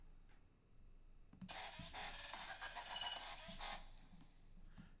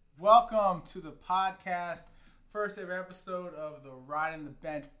Welcome to the podcast, first ever episode of the Riding the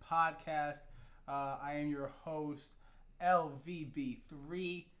Bench podcast. I am your host,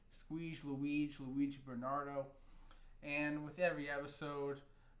 LVB3, Squeeze Luigi Bernardo. And with every episode,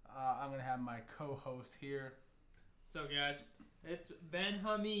 I'm going to have my co-host here. So guys, it's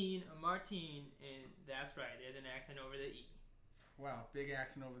Benjamin Martin, and that's right, there's an accent over the E. Wow, big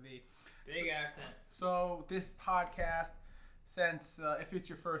accent over the E. Big accent. So this podcast, since if it's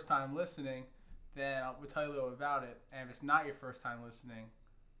your first time listening, then we'll tell you a little about it. And if it's not your first time listening,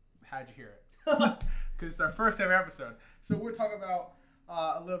 how'd you hear it? Because it's our first ever episode. So we're talking about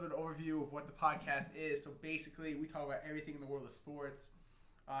a little bit of overview of what the podcast is. So basically, we talk about everything in the world of sports,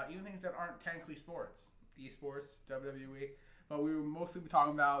 even things that aren't technically sports, esports, WWE. But we will mostly be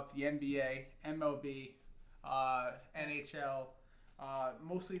talking about the NBA, MLB, NHL,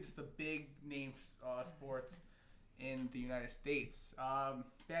 mostly just the big name sports in the United States.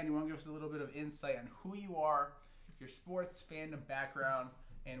 Ben, you want to give us a little bit of insight on who you are, your sports fandom background,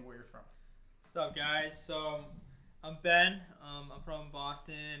 and where you're from? What's up, guys? So, I'm Ben. I'm from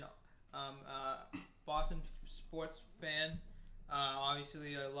Boston. I'm a Boston sports fan.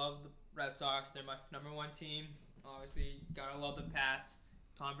 Obviously, I love the Red Sox. They're my number one team. Obviously, gotta love the Pats.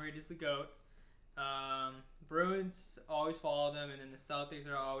 Tom Brady's the GOAT. Bruins, always follow them, and then the Celtics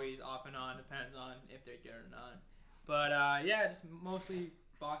are always off and on. Depends on if they're good or not. But yeah, just mostly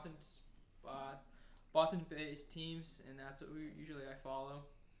Boston-based teams, and that's what I follow.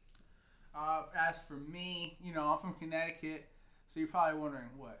 As for me, I'm from Connecticut, so you're probably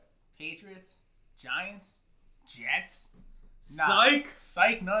wondering what? Patriots? Giants? Jets?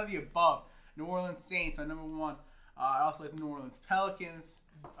 Psych, none of the above. New Orleans Saints are number one. I also like the New Orleans Pelicans.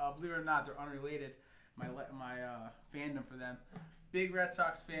 Believe it or not, they're unrelated. My fandom for them. Big Red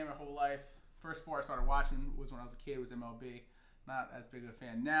Sox fan my whole life. First sport I started watching was when I was a kid. Was MLB. Not as big of a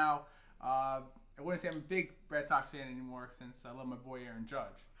fan now. I wouldn't say I'm a big Red Sox fan anymore since I love my boy Aaron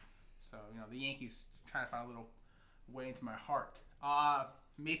Judge. So the Yankees trying to find a little way into my heart.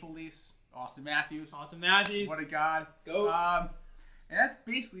 Maple Leafs. Austin Matthews. What a god. Go. And that's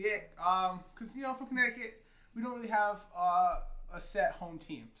basically it. Because from Connecticut, we don't really have a set home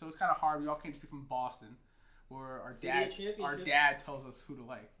team, so it's kind of hard. We all can't just be from Boston, where our dad tells us who to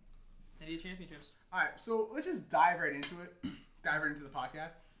like. City of Championships. All right, so let's just dive right into it. Dive right into the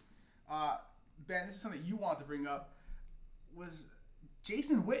podcast. Ben, this is something you wanted to bring up. Was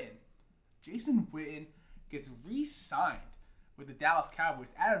Jason Witten? Jason Witten gets re-signed with the Dallas Cowboys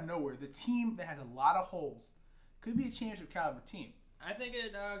out of nowhere. The team that has a lot of holes could be a championship caliber team. I think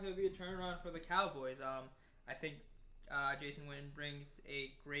it could be a turnaround for the Cowboys. I think Jason Witten brings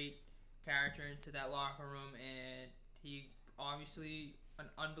a great character into that locker room, and he obviously an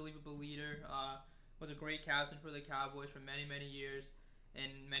unbelievable leader. Was a great captain for the Cowboys for many, many years,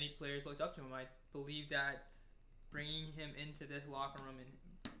 and many players looked up to him. I believe that bringing him into this locker room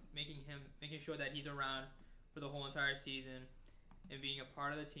and making sure that he's around for the whole entire season and being a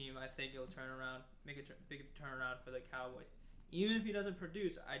part of the team, I think it'll make a big turnaround for the Cowboys. Even if he doesn't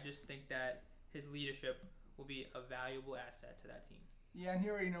produce, I just think that his leadership will be a valuable asset to that team. Yeah, and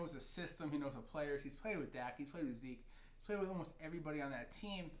he already knows the system. He knows the players. He's played with Dak. He's played with Zeke. He's played with almost everybody on that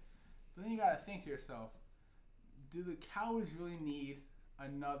team. But then you got to think to yourself, do the Cowboys really need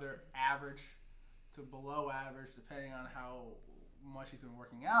another average to below average, depending on how much he's been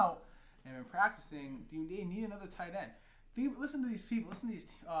working out and been practicing? Do they need another tight end? Listen to these people. Listen to these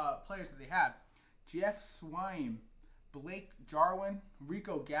players that they have. Jeff Swaim, Blake Jarwin,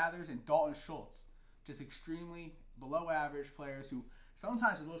 Rico Gathers, and Dalton Schultz. Just extremely below average players who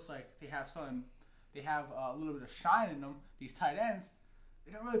sometimes it looks like they have a little bit of shine in them. These tight ends,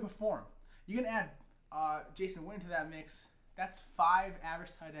 they don't really perform. You can add Jason Witten to that mix. That's 5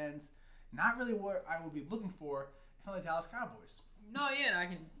 average tight ends. Not really what I would be looking for if I'm the Dallas Cowboys. No, yeah, I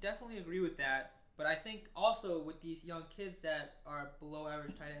can definitely agree with that. But I think also with these young kids that are below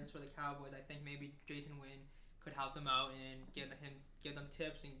average tight ends for the Cowboys, I think maybe Jason Witten could help them out and give them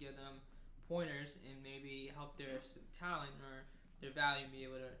tips and give them pointers and maybe help their talent or their value and be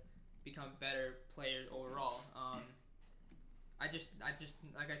able to become better players overall. I just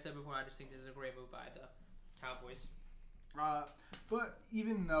like I said before, I just think this is a great move by the Cowboys. But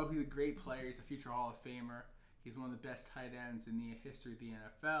even though he's a great player, he's a future Hall of Famer. He's one of the best tight ends in the history of the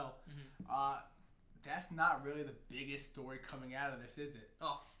NFL. Mm-hmm. That's not really the biggest story coming out of this, is it?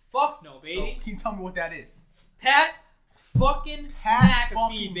 Oh, fuck no, baby. So can you tell me what that is? Pat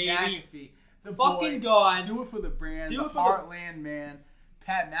McAfee, baby. McAfee. The fucking boy, God. Do it for the brand. The Heartland man,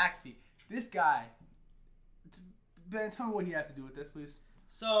 Pat McAfee. This guy. Ben, tell me what he has to do with this, please.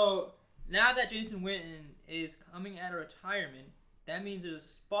 So, now that Jason Witten is coming out of retirement, that means there's a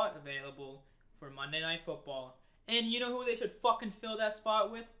spot available for Monday Night Football. And you know who they should fucking fill that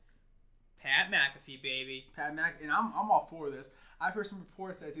spot with? Pat McAfee, baby. Pat McAfee, and I'm all for this. I've heard some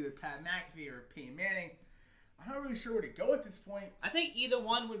reports that it's either Pat McAfee or Peyton Manning. I'm not really sure where to go at this point. I think either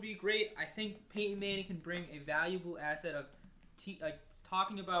one would be great. I think Peyton Manning can bring a valuable asset of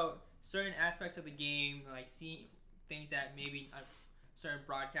talking about certain aspects of the game, like seeing things that maybe certain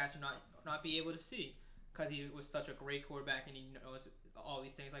broadcasts are not be able to see, because he was such a great quarterback and he knows all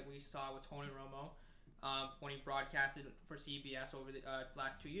these things, like we saw with Tony Romo when he broadcasted for CBS over the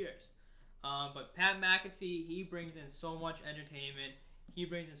last 2 years. But Pat McAfee, he brings in so much entertainment. He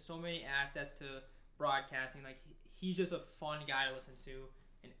brings in so many assets to broadcasting. Like, he's just a fun guy to listen to,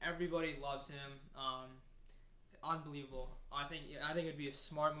 and everybody loves him. Unbelievable. I think it'd be a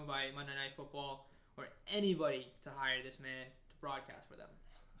smart move by Monday Night Football or anybody to hire this man to broadcast for them.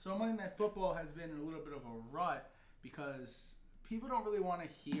 So Monday Night Football has been a little bit of a rut because people don't really want to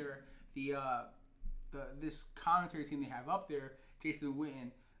hear this commentary team they have up there, Jason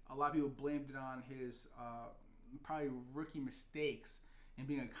Witten. A lot of people blamed it on his probably rookie mistakes in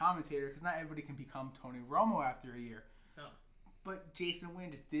being a commentator, because not everybody can become Tony Romo after a year. No. But Jason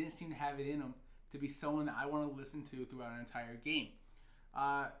Witten just didn't seem to have it in him to be someone that I want to listen to throughout an entire game.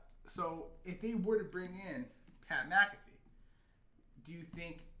 So if they were to bring in Pat McAfee, do you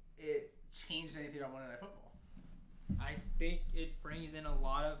think it changes anything about Monday Night Football? I think it brings in a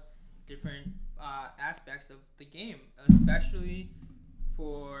lot of different aspects of the game, especially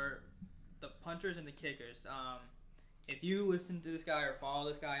for the punters and the kickers. If you listen to this guy or follow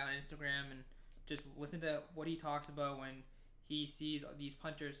this guy on Instagram and just listen to what he talks about when he sees these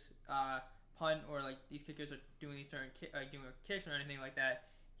punters punt, or like these kickers are doing these certain doing kicks or anything like that,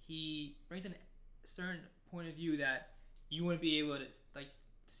 he brings in a certain point of view that you wouldn't be able to like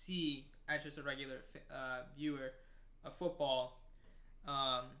see as just a regular viewer of football.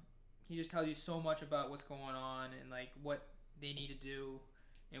 He just tells you so much about what's going on and like what they need to do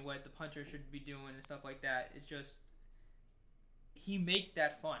and what the punter should be doing and stuff like that. It's just, he makes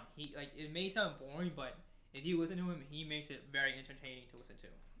that fun. It may sound boring, but if you listen to him, he makes it very entertaining to listen to.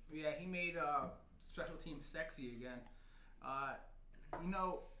 Yeah, he made special teams sexy again.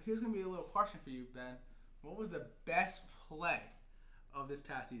 Here's going to be a little question for you, Ben. What was the best play of this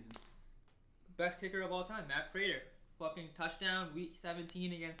past season? Best kicker of all time, Matt Prater. Fucking touchdown, week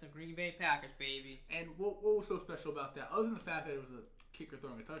 17 against the Green Bay Packers, baby. And what was so special about that, other than the fact that it was a kicker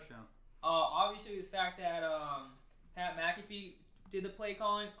throwing a touchdown? Obviously the fact that Pat McAfee did the play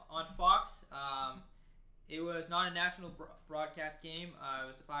calling on Fox. It was not a national broadcast game. It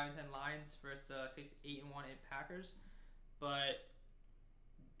was the 5-10 Lions versus the 6-8-1 Packers, but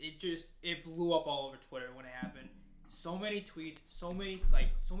it blew up all over Twitter when it happened. So many tweets, so many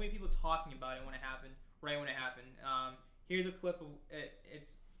people talking about it when it happened. Right when it happened. Here's a clip of it.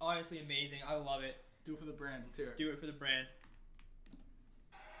 It's honestly amazing. I love it. Do it for the brand. Let's hear it. Do it for the brand.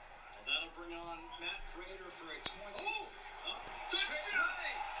 Well, that'll bring on Matt Prater for a 20. Touchdown!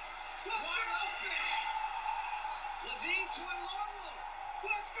 Let's go! Levine to Laurel.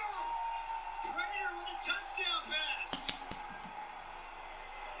 Let's go! Prater with a touchdown pass.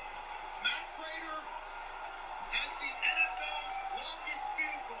 Matt Prater has the NFL's longest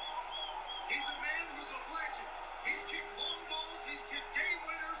field goal. He's a man who's a legend. He's kicked long balls, he's kicked game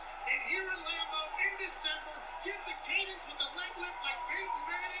winners, and here in Lambeau in December gives a cadence with the leg lift like Peyton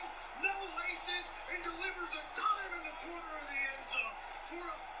Manning, no laces, and delivers a dime in the corner of the end zone for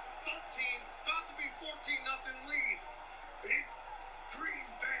a about to be 14-0 lead in Green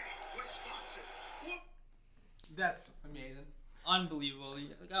Bay, Wisconsin. That's amazing. Unbelievable. You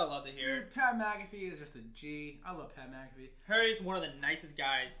gotta love to hear it. Pat McAfee is just a G. I love Pat McAfee. He's one of the nicest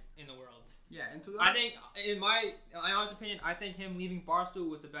guys in the world. Yeah, and so I think, in my honest opinion, I think him leaving Barstool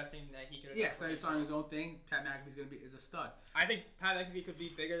was the best thing that he could have done. Yeah, he's on his own thing. Pat McAfee's is a stud. I think Pat McAfee could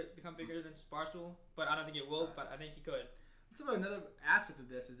become bigger than Barstool, but I don't think it will. But I think he could. Let's talk about another aspect of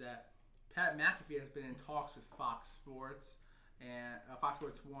this is that Pat McAfee has been in talks with Fox Sports and Fox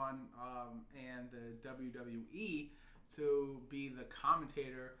Sports 1 and the WWE to be the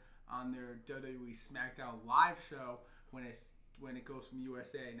commentator on their WWE SmackDown live show when it goes from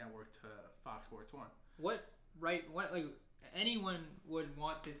USA Network to Fox Sports 1. What anyone would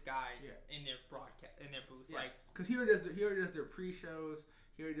want this guy in their broadcast, in their booth, because here it is their pre-shows,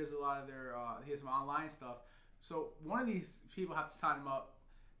 here it does a lot of their he has some online stuff. So one of these people have to sign him up.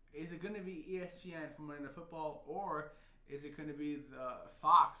 Is it going to be ESPN for Monday Night Football, or is it going to be the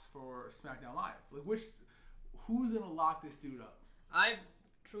Fox for SmackDown Live? Who's going to lock this dude up? I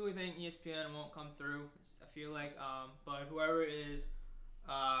truly think ESPN won't come through. I feel like, but whoever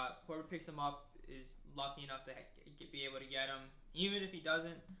picks him up is lucky enough to be able to get him. Even if he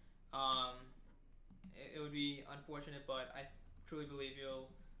doesn't, it would be unfortunate, but I truly believe he'll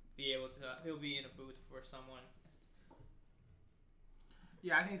be in a booth for someone.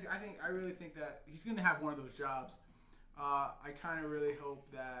 Yeah, I really think that he's gonna have one of those jobs. I kind of really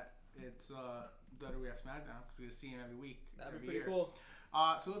hope that it's WWF SmackDown because we see him every week. That'd be every pretty year. cool.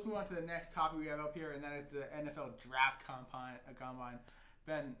 So let's move on to the next topic we have up here, and that is the NFL Draft Combine.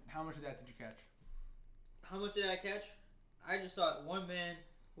 Ben, how much of that did you catch? How much did I catch? I just saw one man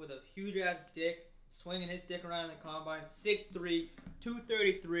with a huge ass dick swinging his dick around in the combine. 6'3",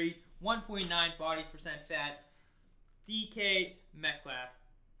 233, 1.9 body percent fat. DK Metcalf,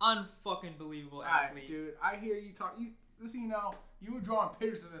 unfucking believable athlete. Alright, dude, I hear you talk. Listen, you were drawing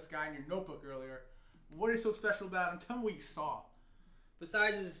pictures of this guy in your notebook earlier. What is so special about him? Tell me what you saw.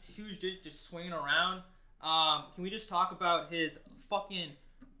 Besides his huge dick just swinging around, can we just talk about his fucking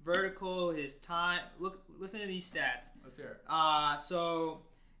vertical, his time? Listen to these stats. Let's hear it. So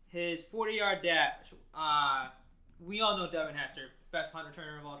his 40-yard dash. We all know Devin Hester, best punt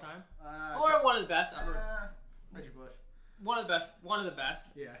returner of all time, or one of the best. Reggie Bush. One of the best.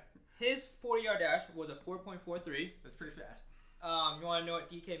 Yeah. His 40-yard dash was a 4.43. That's pretty fast. You want to know what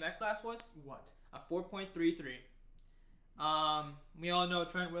DK Metcalf was? What? A 4.33. We all know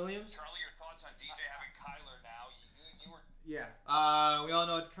Trent Williams. Charlie, your thoughts on DJ having Kyler now? You were. Yeah. We all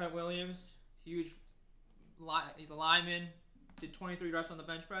know Trent Williams. Huge. He's a lineman. Did 23 reps on the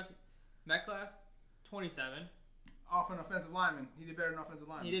bench press. Metcalf, 27. Off an offensive lineman. He did better than offensive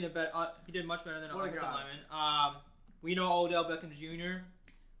lineman. He did much better than an What a offensive guy. lineman. We know Odell Beckham Jr.,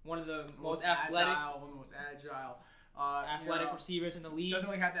 one of the most athletic, one of the most agile, receivers in the league. Doesn't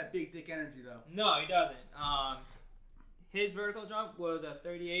really have that big dick energy though. No, he doesn't. His vertical jump was a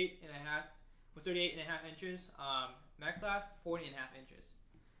 38 and a half inches. Metcalf, 40 and a half inches.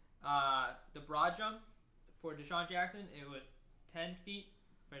 The broad jump for Deshaun Jackson, it was 10 feet.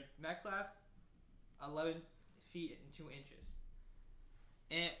 For Metcalf, 11 feet and 2 inches.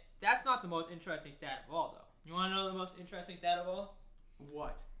 And that's not the most interesting stat of all, though. You want to know the most interesting stat of all?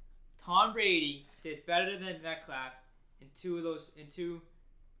 What? Tom Brady did better than Metcalf in two events.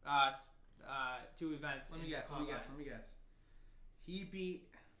 Let me guess. He beat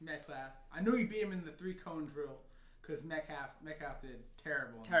Metcalf. I knew he beat him in the 3-cone drill because Metcalf did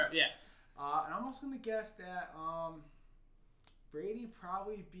terrible. Yes. And I'm also gonna guess that Brady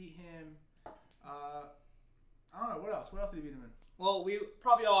probably beat him. I don't know what else. What else did he beat him in? Well, we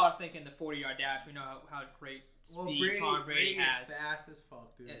probably all are thinking the 40-yard dash. We know how great speed Tom Brady has. Is fast as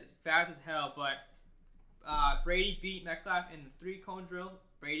fuck, dude. It's fast as hell, but Brady beat Metcalf in the 3-cone drill.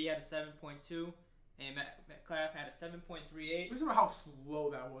 Brady had a 7.2, and Metcalf had a 7.38. Listen about how slow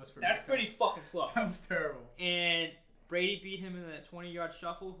that was for That's Metcalf. pretty fucking slow. That was terrible. And Brady beat him in the 20-yard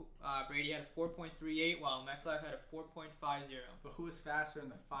shuffle. Brady had a 4.38, while Metcalf had a 4.50. But who was faster in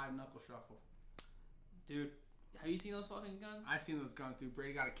the 5-knuckle shuffle? Dude, have you seen those fucking guns? I've seen those guns, dude.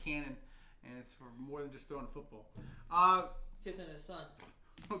 Brady got a cannon, and it's for more than just throwing a football. Kissing his son.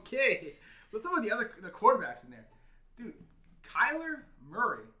 Okay, let's talk about the quarterbacks in there. Dude, Kyler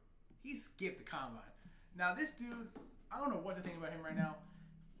Murray, he skipped the combine. Now, this dude, I don't know what to think about him right now.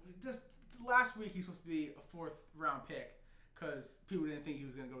 Just last week, he's supposed to be a 4th-round pick because people didn't think he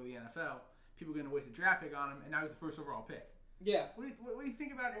was going to go to the NFL. People were going to waste a draft pick on him, and now he's the 1st overall pick. Yeah. What do you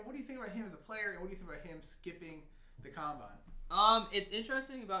think about him? What do you think about him as a player, and what do you think about him skipping the combine? It's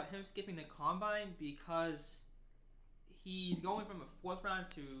interesting about him skipping the combine because he's going from a 4th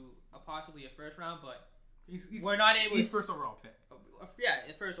round to possibly a 1st round, but we're not able. He's 1st overall pick. Yeah,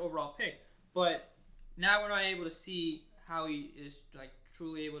 his 1st overall pick. But now we're not able to see how he is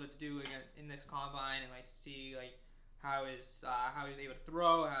truly able to do in this combine and see how he's able to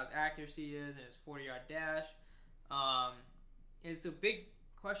throw, how his accuracy is, and his 40-yard dash. It's a big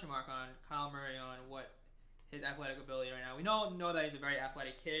question mark on Kyle Murray on what his athletic ability right now. We know that he's a very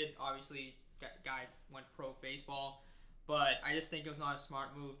athletic kid. Obviously, guy went pro baseball, but I just think it was not a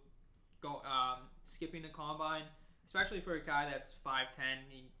smart move skipping the combine, especially for a guy that's 5'10".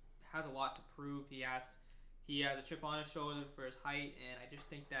 He has a lot to prove. He has a chip on his shoulder for his height, and I just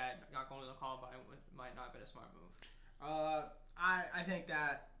think that not going to the combine might not have been a smart move. I think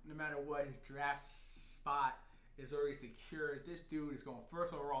that no matter what, his draft spot is already secured. This dude is going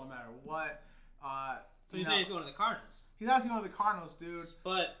 1st overall no matter what. So you're saying he's going to the Cardinals? He's actually going to the Cardinals, dude.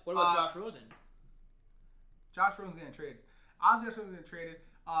 But what about Josh Rosen? Josh Rosen's getting traded. Honestly, Josh Rosen's getting traded.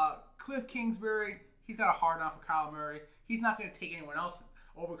 Cliff Kingsbury, he's got a hard on for Kyler Murray. He's not going to take anyone else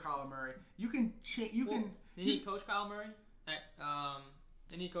over Kyler Murray. Didn't he coach Kyler Murray?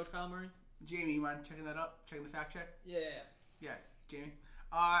 Didn't he coach Kyler Murray? Jamie, you mind checking that up? Checking the fact check? Yeah. Yeah, Jamie.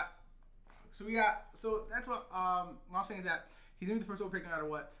 So that's what I'm saying is that he's gonna be the first overall pick no matter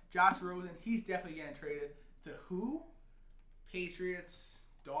what. Josh Rosen, he's definitely getting traded to who? Patriots,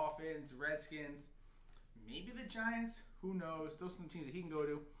 Dolphins, Redskins, maybe the Giants. Who knows? Those are some teams that he can go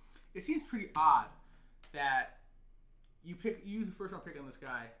to. It seems pretty odd that you use the first round pick on this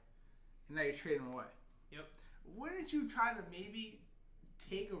guy, and now you trade him away. Yep. Wouldn't you try to maybe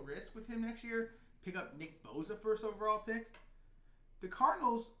take a risk with him next year? Pick up Nick Bosa first overall pick? The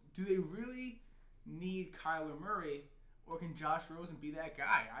Cardinals, do they really need Kyler Murray, or can Josh Rosen be that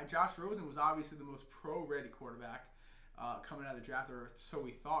guy? Josh Rosen was obviously the most pro-ready quarterback coming out of the draft, or so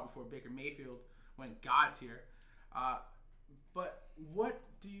we thought before Baker Mayfield went God's here. But what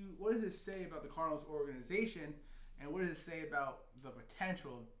does it say about the Cardinals organization, and what does it say about the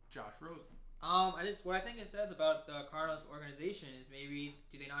potential of Josh Rosen? What I think it says about the Cardinals organization is maybe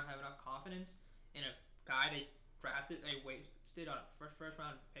do they not have enough confidence in a guy they wasted on a first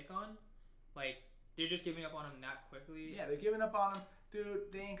round pick on? Like, they're just giving up on him that quickly. Yeah, they're giving up on him.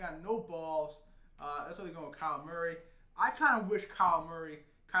 Dude, they ain't got no balls. That's why they're going with Kyler Murray. I kind of wish Kyler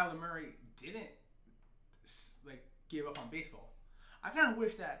Murray didn't give up on baseball. I kind of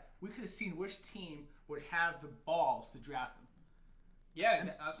wish that we could have seen which team would have the balls to draft him.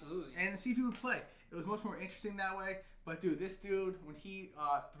 Yeah, absolutely. And see if he would play. It was much more interesting that way. But dude, this dude, when he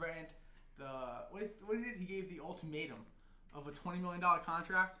threatened what he did, he gave the ultimatum of a $20 million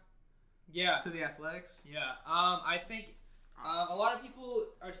contract. Yeah. To the Athletics. Yeah. I think a lot of people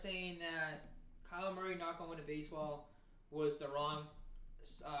are saying that Kyler Murray not going to baseball was the wrong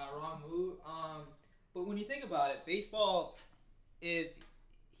move. But when you think about it, baseball, if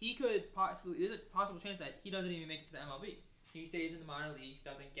he could possibly, there's a possible chance that he doesn't even make it to the MLB. He stays in the minor leagues,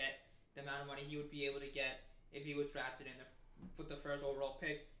 doesn't get the amount of money he would be able to get if he was drafted with the first overall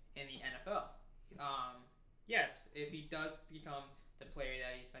pick in the NFL. Yes, if he does become the player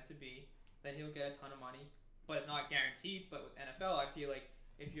that he's meant to be, then he'll get a ton of money, but it's not guaranteed. But with NFL, I feel like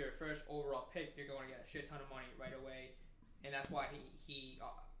if you're a first overall pick, you're going to get a shit ton of money right away, and that's why he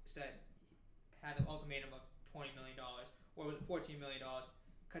had an ultimatum of $20 million, or was it $14 million?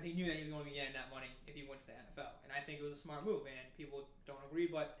 Because he knew that he was going to be getting that money if he went to the NFL. And I think it was a smart move, and people don't agree,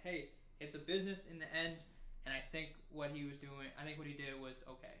 but hey, it's a business in the end, and I think what he did was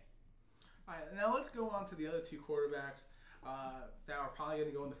okay. All right, now let's go on to the other two quarterbacks that are probably going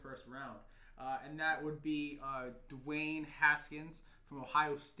to go in the first round. And that would be Dwayne Haskins from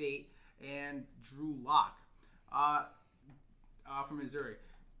Ohio State and Drew Lock from Missouri.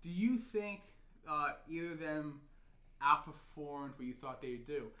 Do you think either of them outperformed what you thought they would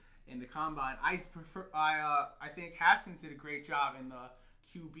do in the combine? I think Haskins did a great job in the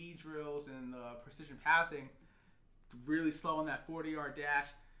QB drills and the precision passing, really slow on that 40-yard dash.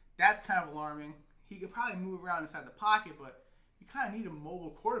 That's kind of alarming. He could probably move around inside the pocket, but you kind of need a mobile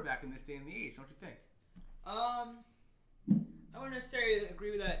quarterback in this day and the age, don't you think? I wouldn't necessarily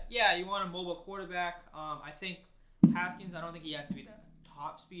agree with that. Yeah, you want a mobile quarterback. I think Haskins, I don't think he has to be the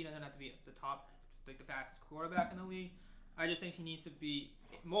top speed. He doesn't have to be the top, like the fastest quarterback in the league. I just think he needs to be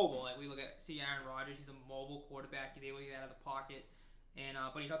mobile. Like we see Aaron Rodgers, he's a mobile quarterback. He's able to get out of the pocket, and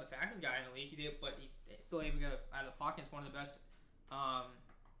but he's not the fastest guy in the league. But he's still able to get out of the pocket. He's one of the best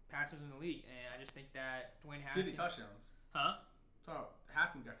passers in the league, and I just think that Dwayne Haskins 50 touchdowns. Huh? So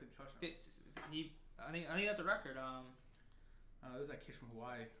Haskins got 50 touchdowns. I think that's a record. There's that kid from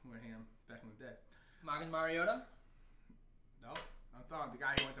Hawaii who went ham back in the day. Marcus Mariota? No, I'm talking the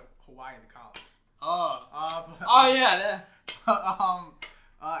guy who went to Hawaii to college. Yeah.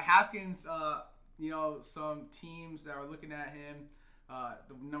 Haskins, some teams that are looking at him,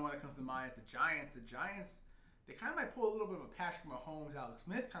 the number one that comes to mind is the Giants. The Giants, they kind of might pull a little bit of a Patrick Mahomes, Alex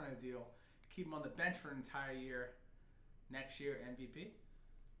Smith kind of deal, keep him on the bench for an entire year. Next year, MVP?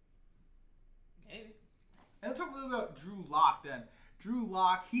 Maybe. And let's talk a little about Drew Lock then. Drew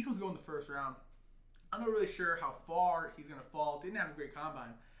Lock, he's supposed to go in the first round. I'm not really sure how far he's going to fall. Didn't have a great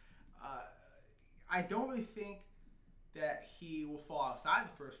combine. I don't really think that he will fall outside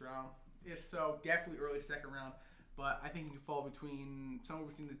the first round. If so, definitely early second round. But I think he can fall somewhere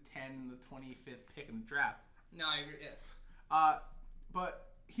between the 10 and the 25th pick in the draft. No, I agree. Yes.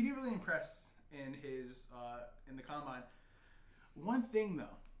 But he didn't really impress in the combine. One thing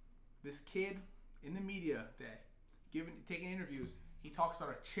though, this kid in the media day, taking interviews, he talks about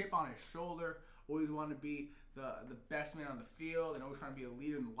a chip on his shoulder, always wanting to be the best man on the field, and always trying to be a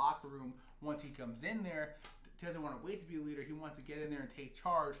leader in the locker room. Once he comes in there, he doesn't want to wait to be a leader. He wants to get in there and take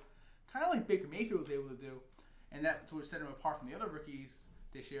charge, kind of like Baker Mayfield was able to do, and that's what set him apart from the other rookies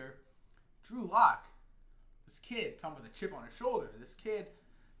this year. Drew Lock, this kid talking about the chip on his shoulder, this kid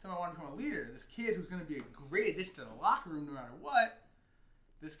talking about wanting to become a leader, this kid who's going to be a great addition to the locker room no matter what.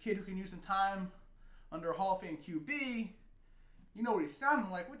 this kid who can use some time under a Hall of Fame QB. You know what he's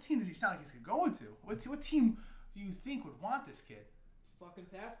sounding like. What team does he sound like he's going to? What team do you think would want this kid? Fucking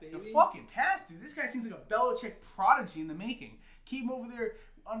Pats, baby. The fucking Pats, dude. This guy seems like a Belichick prodigy in the making. Keep him over there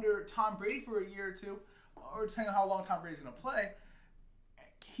under Tom Brady for a year or two, or depending on how long Tom Brady's going to play.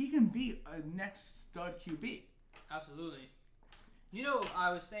 He can be a next stud QB. Absolutely. You know,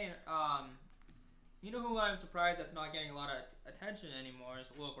 I was saying, you know who I'm surprised that's not getting a lot of attention anymore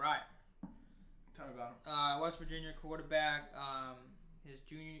is Will Grier. Tell me about him. West Virginia quarterback. His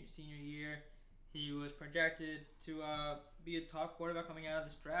senior year, he was projected to be a top quarterback coming out of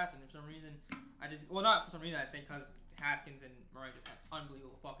this draft, and for some reason, not for some reason, I think because Haskins and Murray just had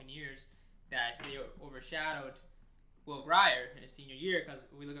unbelievable fucking years that they overshadowed Will Grier in his senior year. Because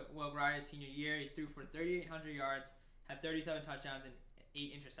we look at Will Grier's senior year, he threw for 3,800 yards, had 37 touchdowns and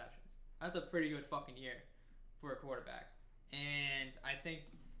 8 interceptions. That's a pretty good fucking year for a quarterback, and I think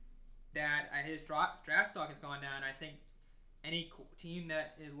that his draft stock has gone down. I think any team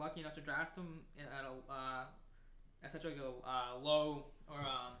that is lucky enough to draft him at such a low or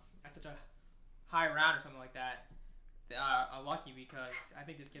at such a high round or something like that are lucky, because I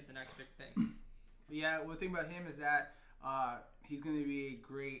think this kid's the next big thing. Yeah, one thing about him is that he's going to be a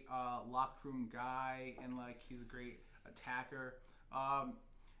great locker room guy, and like he's a great attacker.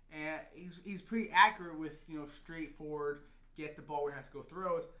 And he's pretty accurate with straightforward, get the ball where he has to go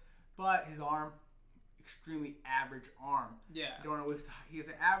throw it. But his arm, extremely average arm. Yeah. You don't want to waste. He has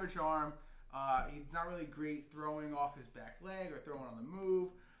an average arm. He's not really great throwing off his back leg or throwing on the move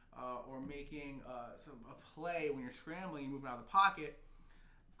or making a play when you're scrambling and moving out of the pocket.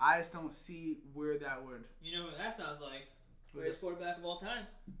 I just don't see where that would. You know what that sounds like? Greatest quarterback of all time.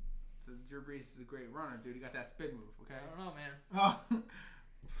 So Drew Brees is a great runner, dude. He got that spin move. Okay. I don't know, man.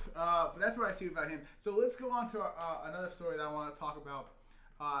 But that's what I see about him. So let's go on to another story that I want to talk about.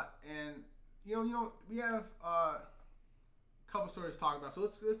 And we have a couple stories to talk about. So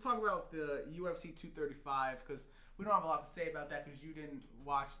let's talk about the UFC 235, because we don't have a lot to say about that because you didn't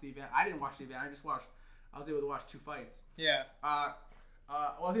watch the event. I didn't watch the event. I was able to watch 2 fights. Yeah. I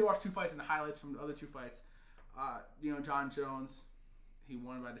was able to watch 2 fights and the highlights from the other 2 fights. John Jones, he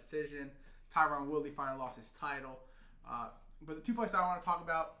won by decision. Tyron Woodley finally lost his title. But the 2 fights I want to talk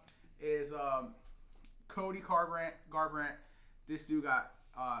about is Cody Garbrandt. This dude got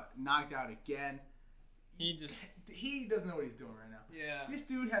knocked out again. He doesn't know what he's doing right now. Yeah. This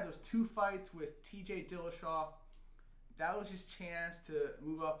dude had those 2 fights with TJ Dillashaw. That was his chance to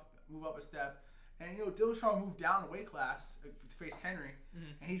move up a step. And Dillashaw moved down a weight class to face Henry,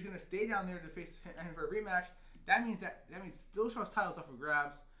 and he's gonna stay down there to face Henry for a rematch. That means Dillashaw's title's up for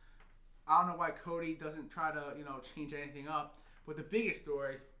grabs. I don't know why Cody doesn't try to change anything up. But the biggest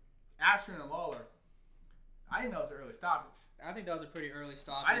story, Askren and Lawler. I didn't know it was an early stoppage. I think that was a pretty early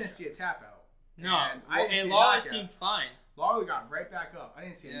stoppage. I didn't see a tap out. No, and Lawler seemed fine. Lawler got right back up. I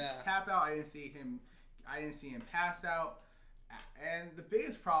didn't see him tap out. I didn't see him pass out. And the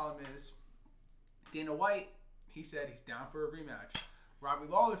biggest problem is Dana White. He said he's down for a rematch. Robbie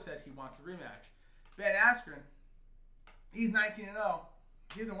Lawler said he wants a rematch. Ben Askren, he's 19-0.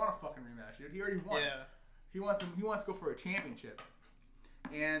 He doesn't want a fucking rematch, dude. He already won. Yeah. He wants to go for a championship.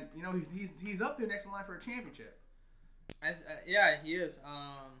 And he's up there next in line for a championship. Yeah, he is.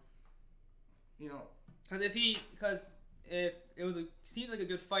 Because if it seemed like a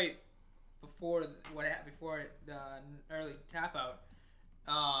good fight before the early tap out.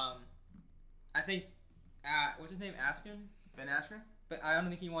 I think what's his name, Askren? Ben Askren. But I don't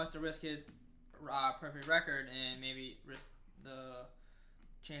think he wants to risk his perfect record and maybe risk the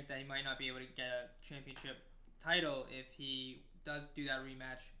chance that he might not be able to get a championship title if he does do that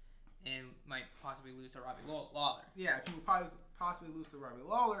rematch and might possibly lose to Robbie Lawler. Yeah, he would probably possibly lose to Robbie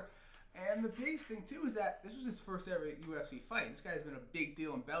Lawler. And the biggest thing, too, is that this was his first ever UFC fight. This guy's been a big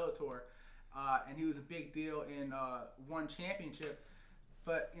deal in Bellator, and he was a big deal in one championship.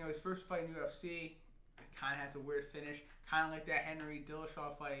 But, his first fight in UFC, it kind of has a weird finish. Kind of like that Henry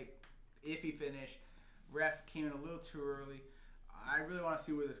Dillashaw fight, iffy finish. Ref came in a little too early. I really want to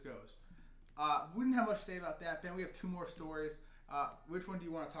see where this goes. We didn't have much to say about that, Ben. We have 2 more stories. Which one do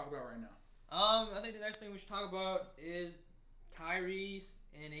you want to talk about right now? I think the next thing we should talk about is Kyrie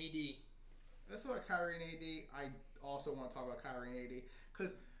and AD. Let's talk about Kyrie and AD. I also want to talk about Kyrie and AD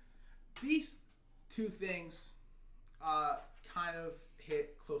because these 2 things kind of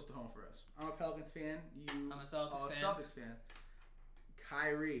hit close to home for us. I'm a Pelicans fan. I'm a Celtics fan.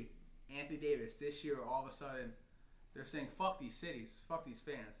 Kyrie, Anthony Davis, this year all of a sudden they're saying, fuck these cities, fuck these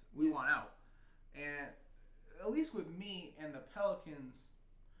fans. We want out. And at least with me and the Pelicans,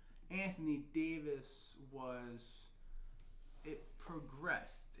 Anthony Davis was it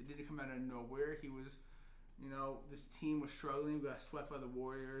progressed. It didn't come out of nowhere. He was, this team was struggling. We got swept by the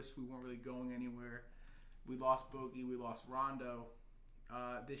Warriors. We weren't really going anywhere. We lost Bogey. We lost Rondo.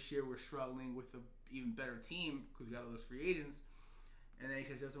 This year we're struggling with an even better team because we got all those free agents. And then he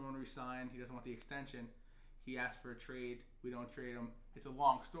says he doesn't want to resign. He doesn't want the extension. He asked for a trade. We don't trade him. It's a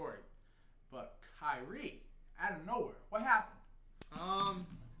long story. But Kyrie, out of nowhere, what happened?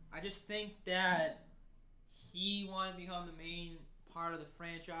 I just think that he wanted to become the main part of the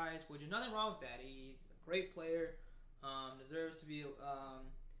franchise, which is nothing wrong with that. He's a great player, deserves to be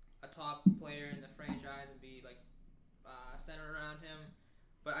a top player in the franchise and be centered around him.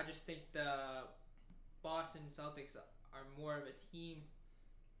 But I just think the Boston Celtics are more of a team.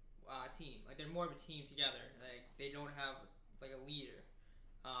 Like they're more of a team together. Like they don't have like a leader.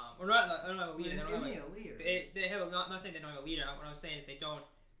 Or not. I don't have a leader. They don't have a leader. They have. I'm not saying they don't have a leader. What I'm saying is they don't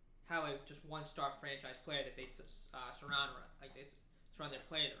have like just one star franchise player that they surround around. Like they surround their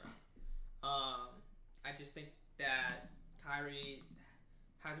players around. I just think that Kyrie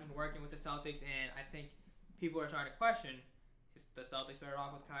hasn't been working with the Celtics, and I think people are starting to question: is the Celtics better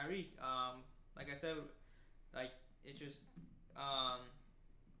off with Kyrie? Like I said, like it's just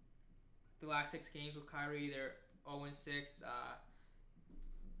the last 6 games with Kyrie, they're 0-6.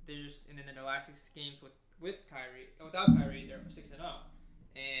 They're just, and then in the last 6 games with Kyrie, without Kyrie, they're 6-0.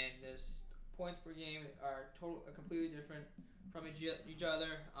 And the points per game are completely different from each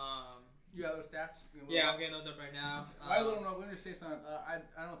other. You got those stats? Yeah, I'm getting those up right now. Let me just say something.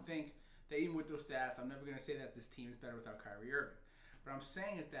 I don't think that even with those stats, I'm never going to say that this team is better without Kyrie Irving. What I'm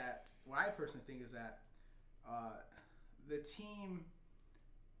saying is that, what I personally think is that the team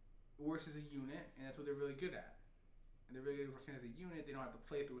works as a unit, and that's what they're really good at. And they're really good at working as a unit. They don't have to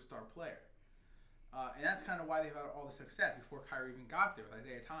play through a star player. And that's kind of why they've had all the success before Kyrie even got there with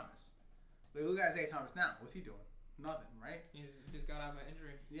Isaiah Thomas. Like, look at Isaiah Thomas now. What's he doing? Nothing, right? He's just got out of an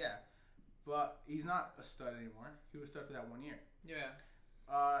injury. Yeah. But he's not a stud anymore. He was a stud for that 1 year. Yeah.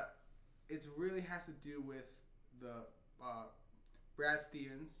 It really has to do with the Brad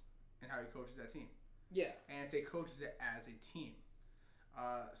Stevens and how he coaches that team. Yeah. And if they coaches it as a team.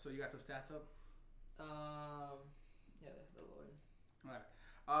 So you got those stats up? Yeah, they're loading. All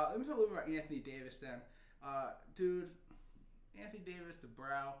right. Let me talk a little bit about Anthony Davis then. Dude, Anthony Davis, the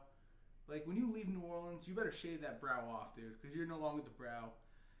brow. Like, when you leave New Orleans, you better shave that brow off, dude, because you're no longer the brow.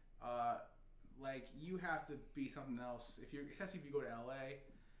 You have to be something else. Especially if you go to LA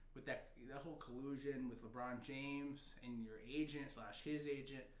with that whole collusion with LeBron James and your agent / his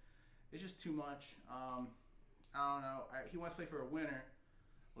agent. It's just too much. I don't know. He wants to play for a winner.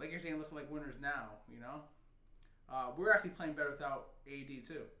 Lakers ain't looking like winners now, we're actually playing better without AD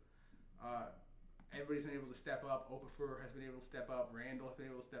too. Everybody's been able to step up. Okafor has been able to step up. Randall has been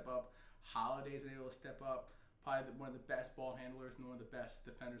able to step up. Holiday's been able to step up. Probably one of the best ball handlers and one of the best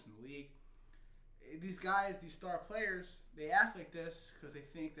defenders in the league. These guys, these star players, they act like this because they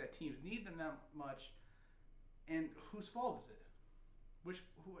think that teams need them that much. And whose fault is it?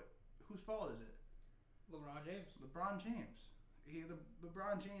 Whose fault is it? LeBron James. LeBron James.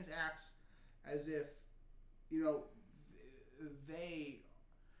 LeBron James acts as if, they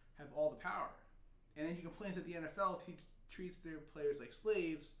have all the power. And then he complains that the NFL treats their players like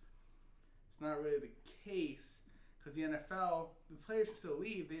slaves. It's not really the case because the NFL, the players can still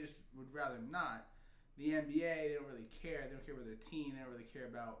leave. They just would rather not. The NBA, they don't really care. They don't care about their team. They don't really care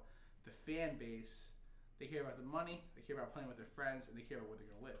about the fan base. They care about the money. They care about playing with their friends. And they care about where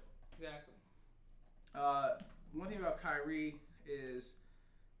they're going to live. Exactly. One thing about Kyrie is,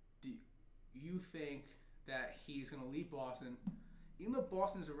 do you think that he's going to leave Boston? Even though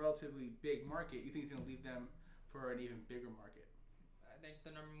Boston is a relatively big market, you think he's going to leave them for an even bigger market? I think the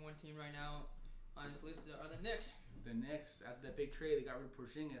number 1 team right now on this list are the Knicks. The Knicks, after that big trade, they got rid of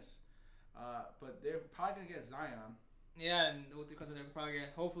Porzingis. But they're probably going to get Zion. Yeah, and because they're probably going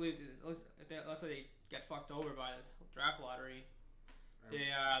to, hopefully, unless they get fucked over by the draft lottery,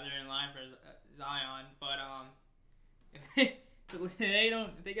 they're in line for Zion. But if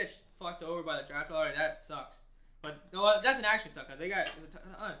they get fucked over by the draft lottery, that sucks. But no, it doesn't actually suck because there's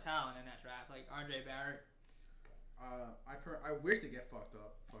a ton of talent in that draft, like RJ Barrett. I wish they get fucked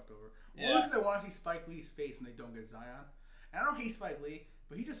over. Yeah. Only because I want to see Spike Lee's face when they don't get Zion. And I don't hate Spike Lee,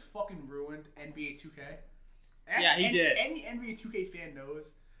 but he just fucking ruined NBA 2K. Yeah, he did. Any NBA 2K fan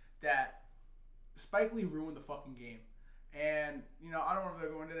knows that Spike Lee ruined the fucking game. And, I don't want to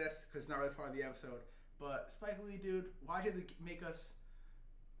go into this because it's not really part of the episode. But Spike Lee, dude, why'd you make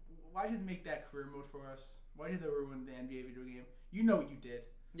that career mode for us? Why did they ruin the NBA video game? You know what you did.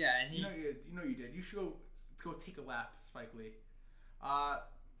 Yeah, and you know you did. You should go take a lap, Spike Lee.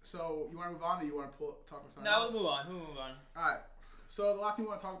 So you want to move on, or you want to talk about something No, else? we'll move on. All right. So the last thing we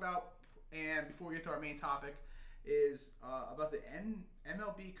want to talk about, and before we get to our main topic, is about the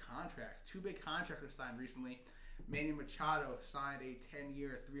MLB contracts. 2 big contracts were signed recently. Manny Machado signed a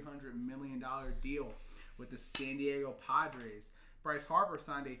 10-year, $300 million deal with the San Diego Padres. Bryce Harper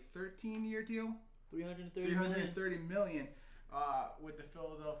signed a 13-year deal, $330 million, with the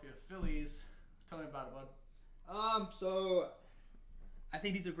Philadelphia Phillies. Tell me about it, bud. So I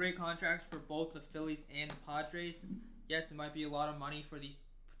think these are great contracts for both the Phillies and the Padres. Yes, it might be a lot of money for these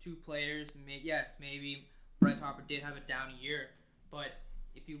 2 players. Yes, maybe Bryce Harper did have a down year, but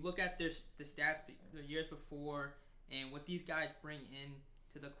if you look at the stats the years before and what these guys bring in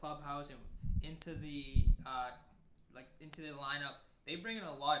to the clubhouse and into the into the lineup, they bring in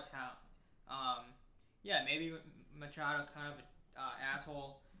a lot of talent. Maybe Machado's kind of an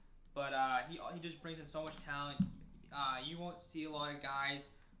asshole, but he just brings in so much talent. You won't see a lot of guys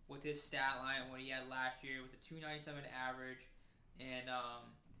with his stat line what he had last year with a 297 average and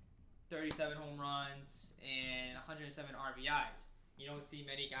 37 home runs and 107 RBIs. You don't see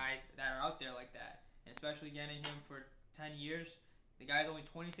many guys that are out there like that, and especially getting him for 10 years. The guy's only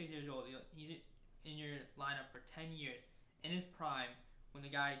 26 years old. He's in your lineup for 10 years in his prime when the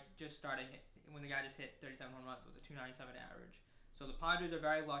guy just hit 37 home runs with a 297 average. So the Padres are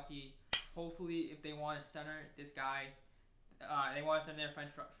very lucky. Hopefully, if they want to center this guy, they want to center their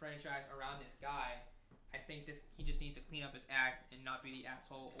franchise around this guy. I think he just needs to clean up his act and not be the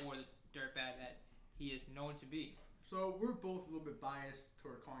asshole or the dirtbag that he is known to be. So we're both a little bit biased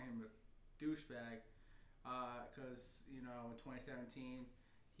toward calling him a douchebag, because in 2017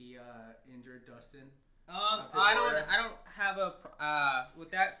 he injured Dustin. I don't have a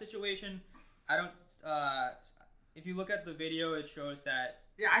with that situation. I don't. If you look at the video, it shows that.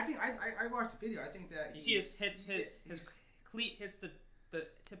 Yeah, I think I watched the video. I think that you see his cleat hits the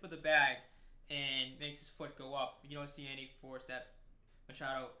tip of the bag and makes his foot go up. You don't see any force that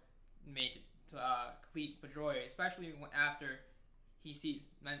Machado made to cleat Pedroia, especially after he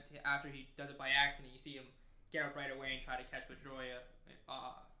does it by accident. You see him get up right away and try to catch Pedroia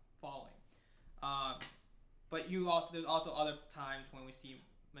falling. But there's also other times when we see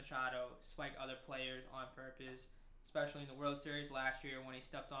Machado spike other players on purpose, especially in the World Series last year when he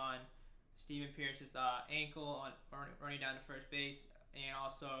stepped on Steven Pierce's ankle on running down to first base, and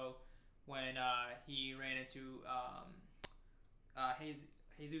also when he ran into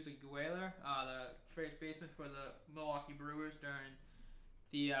Jesus Aguilar, the first baseman for the Milwaukee Brewers during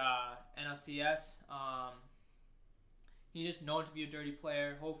the NLCS. He's just known to be a dirty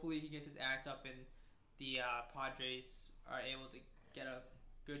player. Hopefully he gets his act up and the Padres are able to get a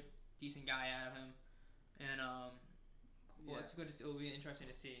good, decent guy out of him. And it's good to see. It'll be interesting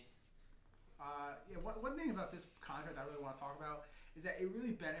to see. One thing about this contract I really want to talk about is that it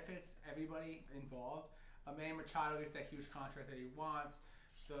really benefits everybody involved. Manny Machado gets that huge contract that he wants.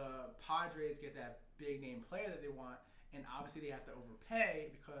 The Padres get that big name player that they want, and obviously they have to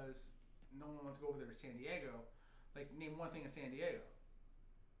overpay because no one wants to go over there to San Diego. Like, name one thing in San Diego.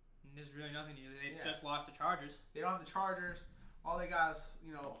 There's really nothing to do. They just lost the Chargers. They don't have the Chargers. All they got is,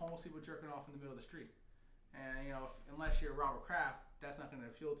 homeless people jerking off in the middle of the street. And, unless you're Robert Kraft, that's not going to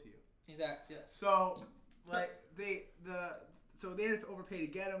appeal to you. Exactly. Yes. So, they had to overpay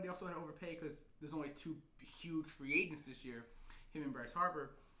to get him. They also had to overpay because there's only 2 huge free agents this year, him and Bryce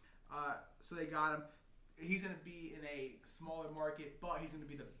Harper. So they got him. He's going to be in a smaller market, but he's going to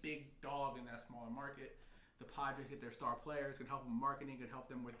be the big dog in that smaller market. The Padres get their star players, can help them with marketing, can help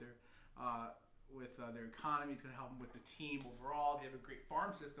them with their economy, it's going to help them with the team overall. They have a great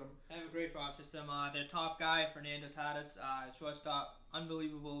farm system. Their top guy, Fernando Tatis, shortstop,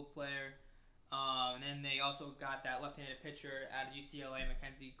 unbelievable player. And then they also got that left-handed pitcher out of UCLA,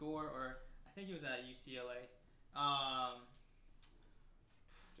 Mackenzie Gore, or I think he was at UCLA. I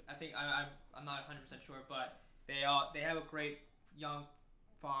think I'm not 100% sure, but they have a great young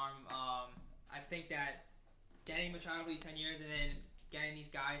farm. I think that getting Machado for these 10 years and then getting these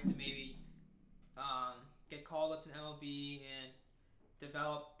guys to maybe get called up to MLB and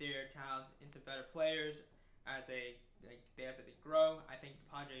develop their talents into better players as they grow. I think the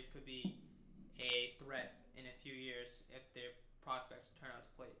Padres could be a threat in a few years if their prospects turn out to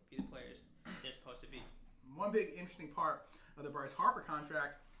be the players they're supposed to be. One big interesting part of the Bryce Harper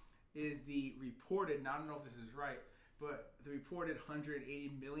contract is the reported, and I don't know if this is right, but the reported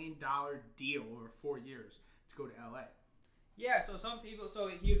 $180 million deal over 4 years to go to LA. Yeah, so he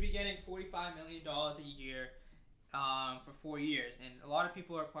would be getting $45 million a year for 4 years, and a lot of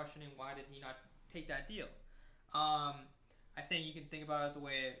people are questioning why did he not take that deal. I think you can think about it as a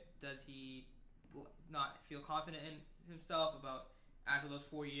way, does he not feel confident in himself about after those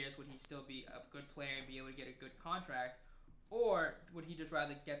 4 years, would he still be a good player and be able to get a good contract? Or would he just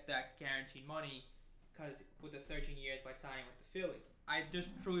rather get that guaranteed money because with the 13 years by signing with the Phillies? I just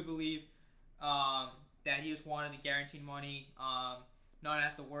truly believe that he just wanted the guaranteed money, not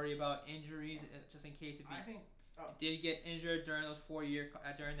have to worry about injuries, just in case if he did get injured during that 4-year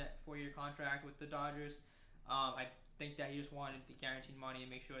contract with the Dodgers. I think that he just wanted the guaranteed money and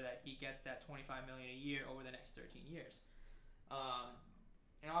make sure that he gets that $25 million a year over the next 13 years.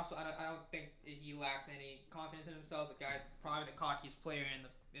 And also, I don't think he lacks any confidence in himself. The guy's probably the cockiest player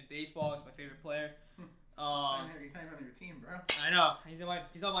in baseball. He's my favorite player. He's not even on your team, bro. I know. He's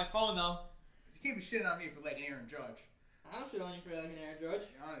on my phone though. You can't be shitting on me for liking Aaron Judge. I don't shit on you for liking Aaron Judge.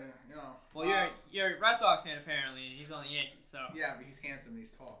 You know. Well, you're a Red Sox fan apparently, and he's on the Yankees, so. Yeah, but he's handsome and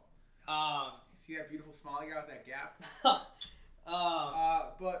he's tall. See that beautiful smile you got with that gap?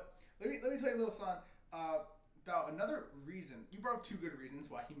 But let me tell you a little, son. About another reason. You brought up 2 good reasons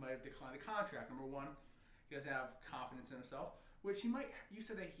why he might have declined the contract. Number 1, he doesn't have confidence in himself, which you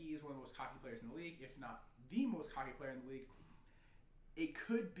said that he is one of the most cocky players in the league, if not the most cocky player in the league. It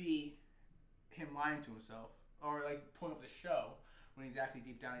could be him lying to himself, or like pulling up the show when he's actually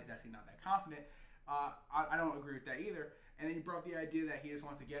deep down, he's actually not that confident. I don't agree with that either. And then you brought up the idea that he just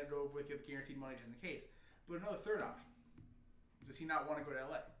wants to get it over with, get the guaranteed money just in case. But another third option. Does he not want to go to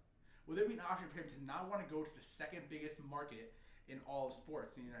LA? Will there be an option for him to not want to go to the second biggest market in all of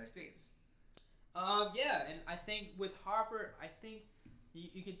sports in the United States? Yeah, and I think with Harper, I think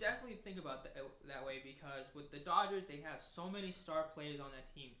you can definitely think about that way because with the Dodgers, they have so many star players on that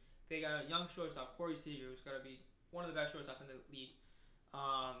team. They got a young shortstop, Corey Seager, who's got to be one of the best shortstops in the league.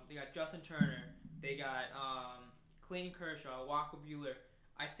 They got Justin Turner. They got Clayton Kershaw, Walker Buehler.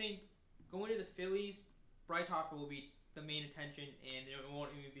 I think going to the Phillies, Bryce Harper will be the main attention, and there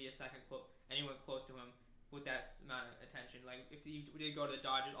won't even be anyone close to him with that amount of attention. Like if they did go to the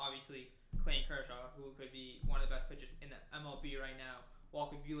Dodgers, obviously Clayton Kershaw, who could be one of the best pitchers in the MLB right now,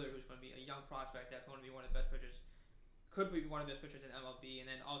 Walker Buehler, who's going to be a young prospect that's going to be one of the best pitchers, could be one of the best pitchers in MLB, and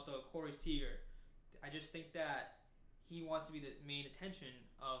then also Corey Seager. I just think that he wants to be the main attention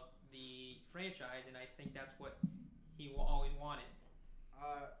of the franchise, and I think that's what he always wanted.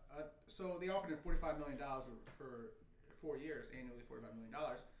 So they offered him $45 million for 4 years, annually $45 million.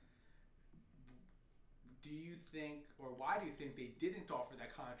 Do you think, or why do you think they didn't offer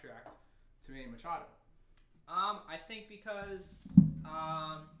that contract to Manny Machado? I think because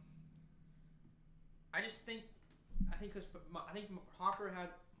I think Harper has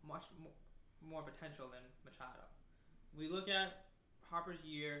much more potential than Machado. We look at Harper's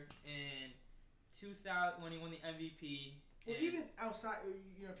year in 2000 when he won the MVP. Well, even outside,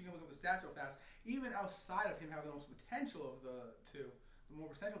 if you can look up the stats real fast, even outside of him having the most potential of the more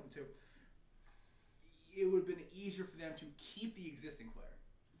potential of the two, it would have been easier for them to keep the existing player.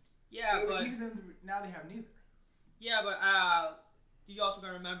 Yeah, but now they have neither. Yeah, but you also got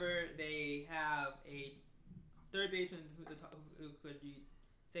to remember they have a third baseman who could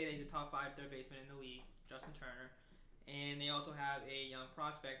say that he's a top 5 third baseman in the league, Justin Turner, and they also have a young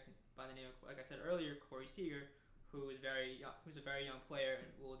prospect by the name of, like I said earlier, Corey Seager, who's a very young player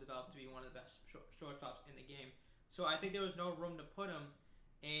and will develop to be one of the best shortstops in the game. So I think there was no room to put him,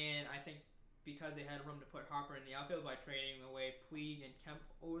 and I think because they had room to put Harper in the outfield by trading away Puig and Kemp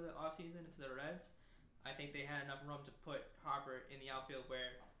over the offseason into the Reds, I think they had enough room to put Harper in the outfield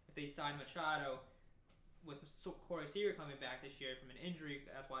where if they signed Machado, with Corey Seager coming back this year from an injury,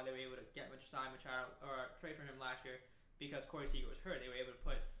 that's why they were able to sign Machado or trade for him last year because Corey Seager was hurt. They were able to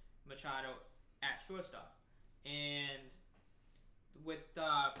put Machado at shortstop. And with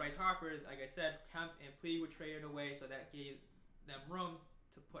Bryce Harper, like I said, Kemp and Puig were traded away, so that gave them room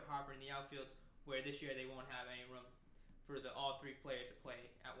to put Harper in the outfield, where this year they won't have any room for all 3 players to play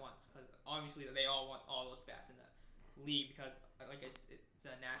at once. Because obviously they all want all those bats in the league because, like it's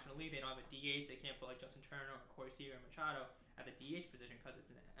a national league. They don't have a DH. They can't put like Justin Turner or Corey Seager or Machado at the DH position because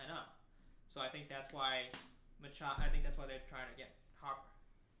it's an NL. So I think that's why they're trying to get Harper.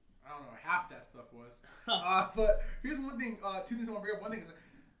 I don't know what half that stuff was. But here's one thing, 2 things I want to bring up. One thing is,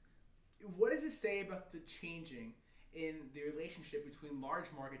 what does it say about the changing in the relationship between large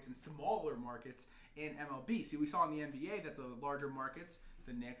markets and smaller markets in MLB? See, we saw in the NBA that the larger markets,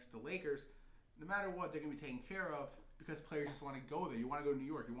 the Knicks, the Lakers, no matter what, they're going to be taken care of because players just want to go there. You want to go to New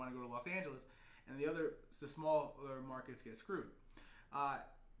York, you want to go to Los Angeles, and the smaller markets get screwed.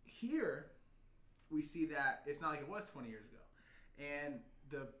 Here, we see that it's not like it was 20 years ago. And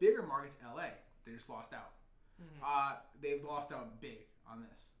the bigger markets, LA, they just lost out. Mm-hmm. They lost out big on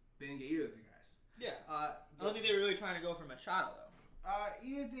this. They didn't get either of the guys. Yeah. I don't think they were really trying to go for Machado though.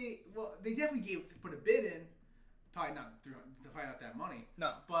 They definitely put a bid in, Probably not that money.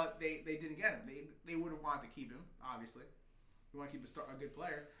 No. But they didn't get him. They would have wanted to keep him, obviously. You want to keep a good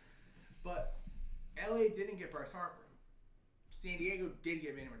player. But LA didn't get Bryce Harper. San Diego did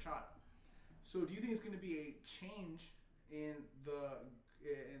get Manny Machado. So do you think it's going to be a change in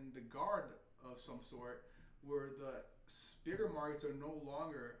the guard of some sort, where the bigger markets are no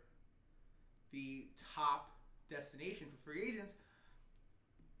longer the top destination for free agents?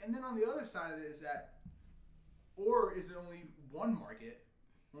 And then on the other side of it is that, or is it only one market,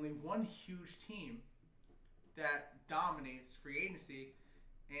 only one huge team that dominates free agency,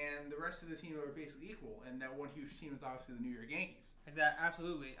 and the rest of the team are basically equal, and that one huge team is obviously the New York Yankees? Is that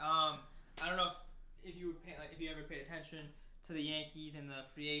absolutely? I don't know if you ever paid attention to the Yankees and the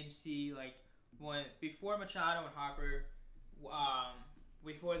free agency, like before Machado and Harper,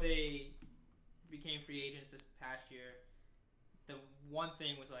 before they became free agents this past year. The one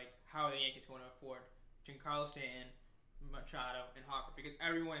thing was like, how are the Yankees going to afford Giancarlo Stanton, Machado, and Harper? Because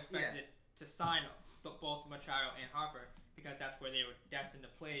everyone expected to sign both Machado and Harper, because that's where they were destined to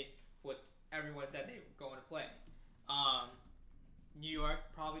play what everyone said they were going to play. New York,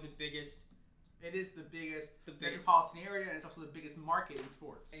 probably the biggest. It is the biggest metropolitan area, and it's also the biggest market in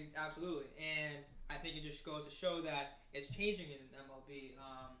sports. Absolutely, and I think it just goes to show that it's changing in MLB.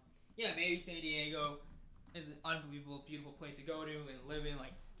 Maybe San Diego is an unbelievable, beautiful place to go to and live in.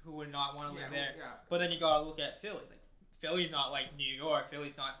 Like, who would not want to live there? Yeah. But then you gotta look at Philly. Like, Philly's not like New York.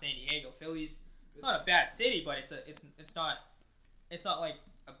 Philly's not San Diego. Philly's it's not a bad city, but it's not like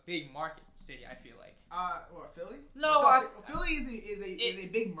a big market city. I feel like. Philly? No, Philly is a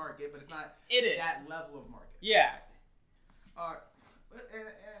big market, but it's not that level of market. Yeah. And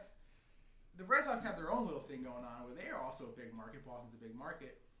the Red Sox have their own little thing going on, where they are also a big market. Boston's a big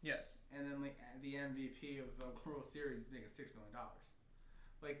market. Yes. And then like the MVP of the World Series is making $6 million.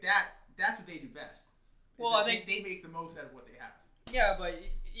 Like that's what they do best. Well, I think they make the most out of what they have. Yeah, but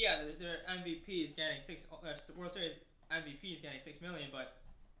their MVP is getting World Series MVP is getting $6 million, but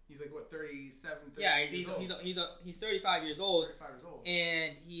he's like what 37. Yeah, he's 35 years old. 35 years old,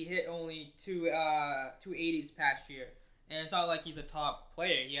 and he hit only 280s past year, and it's not like he's a top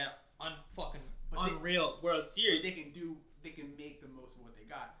player. He had unreal World Series. They can make the most of what they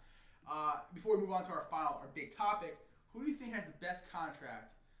got. Before we move on to our big topic, who do you think has the best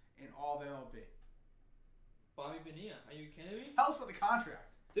contract in all of MLB? Bobby Bonilla. Are you kidding me? Tell us about the contract.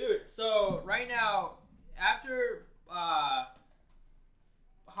 Dude, so right now, after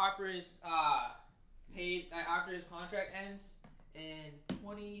Harper is paid, after his contract ends in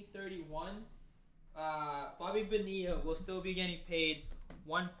 2031, Bobby Bonilla will still be getting paid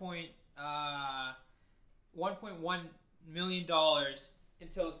 $1.1 million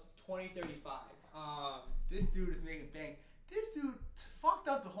until 2035. This dude is making bank. This dude fucked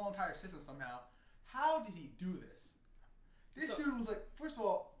up the whole entire system somehow. How did he do this? This dude was like, first of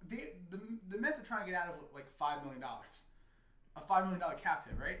all, the Mets are trying to get out of like $5 million, a $5 million cap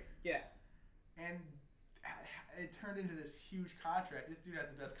hit, right? Yeah. And it turned into this huge contract. This dude has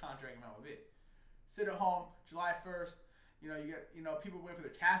the best contract in MLB. Sit at home, July 1st. You get people wait for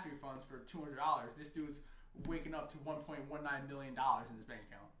their tax refunds for $200. This dude's waking up to $1.19 million in his bank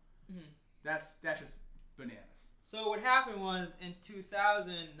account. Mm-hmm. That's just bananas. So what happened was, in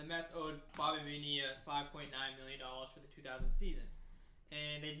 2000, the Mets owed Bobby Bonilla $5.9 million for the 2000 season,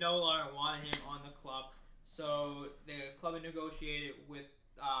 and they no longer wanted him on the club. So the club had negotiated with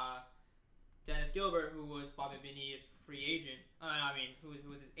Dennis Gilbert, who was Bobby Bonilla's free agent. Who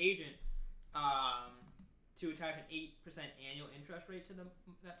was his agent, to attach an 8% annual interest rate to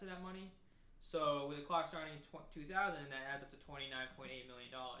that money. So with the clock starting in 2000, that adds up to $29.8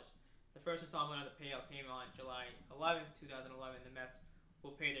 million. The first installment of the payout came on July 11, 2011. The Mets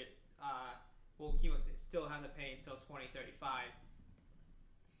will pay still have to pay until 2035.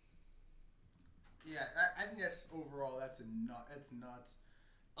 Yeah, I think that's overall that's nuts.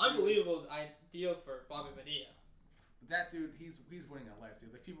 Unbelievable deal for Bobby Bonilla. That dude, he's winning at life,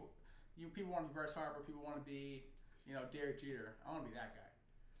 dude. Like people want to be Bryce Harper, people want to be Derek Jeter. I want to be that guy.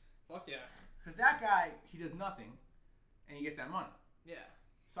 Fuck yeah. Because that guy, he does nothing, and he gets that money. Yeah.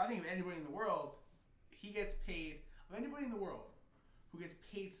 So I think of anybody in the world, he gets paid. Of anybody in the world who gets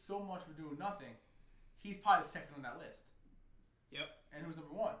paid so much for doing nothing, he's probably the second on that list. Yep. And who's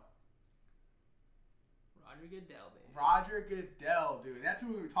number one? Roger Goodell, baby. Roger Goodell, dude. That's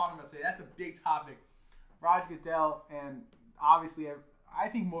who we were talking about today. That's the big topic. Roger Goodell, and obviously, I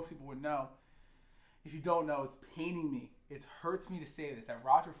think most people would know. If you don't know, it's paining me. It hurts me to say this, that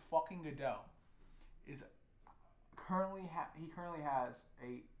Roger fucking Goodell is currently has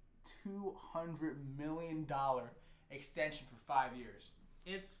a $200 million extension for 5 years.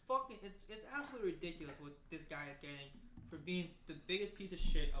 It's absolutely ridiculous what this guy is getting for being the biggest piece of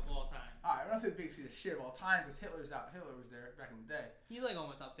shit of all time. Alright, I'm not saying the biggest piece of shit of all time because Hitler was there back in the day. He's like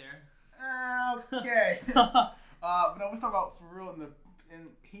almost up there. Okay. But no, let's talk about for real. And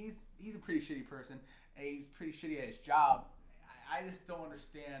he's a pretty shitty person, and he's pretty shitty at his job. I just don't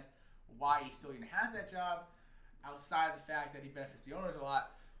understand why he still even has that job, outside the fact that he benefits the owners a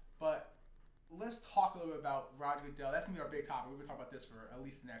lot. But let's talk a little bit about Roger Goodell. That's gonna be our big topic. We're gonna talk about this for at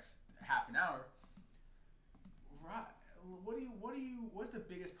least the next half an hour. What's the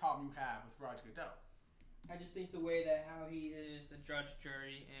biggest problem you have with Roger Goodell? I just think the way that how he is the judge,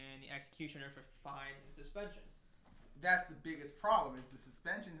 jury, and the executioner for fines and suspensions. That's the biggest problem is the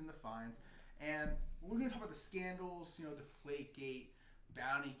suspensions and the fines. And we're going to talk about the scandals, Deflategate,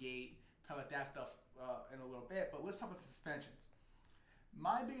 Bountygate, talk about that stuff in a little bit. But let's talk about the suspensions.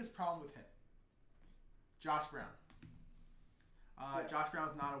 My biggest problem with him, Josh Brown. Josh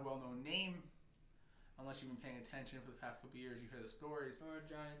Brown's not a well-known name. Unless you've been paying attention for the past couple of years, you hear the stories. Or a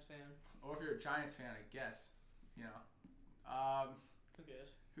Giants fan. Or if you're a Giants fan, I guess. Who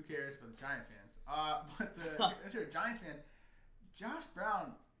cares? Who cares about the Giants fans? If you're a Giants fan, Josh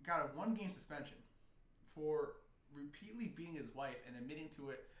Brown got a 1-game suspension for repeatedly beating his wife and admitting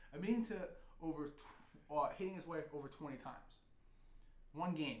to hitting his wife over 20 times.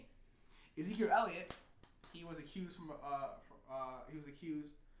 1 game. Ezekiel Elliott, he was accused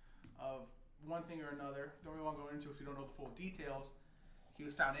of one thing or another. Don't really want to go into it if you don't know the full details. He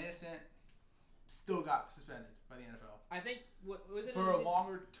was found innocent. Still got suspended by the NFL. I think what was it for a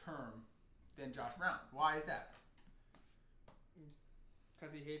longer term than Josh Brown. Why is that?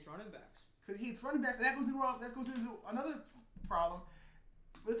 Because he hates running backs. Because he hates running backs, and that goes into another problem.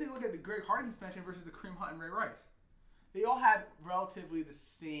 Let's take a look at the Greg Hardy suspension versus the Kareem Hunt and Ray Rice. They all had relatively the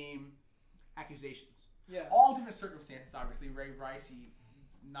same accusations. Yeah. All different circumstances. Obviously, Ray Rice he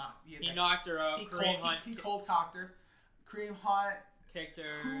knocked her out. He cold cocked her. Kareem Hunt kicked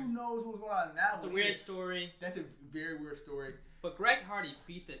her. Who knows what was going on in that? It's a weird story. That's a very weird story. But Greg Hardy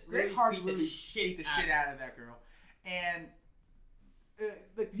beat the shit out of that girl, and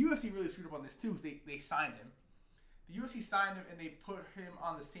the UFC really screwed up on this too because they signed him. The UFC signed him and they put him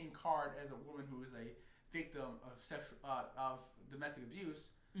on the same card as a woman who is a victim of domestic abuse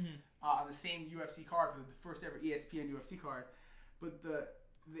on the same UFC card for the first ever ESPN UFC card. But the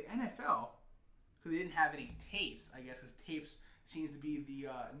NFL, because they didn't have any tapes, I guess, because tapes seems to be the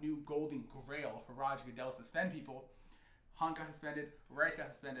new golden grail for Roger Goodell to suspend people. Hunt got suspended. Rice got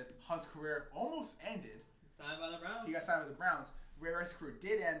suspended. Hunt's career almost ended. Signed by the Browns. He got signed by the Browns. Ray Rice's career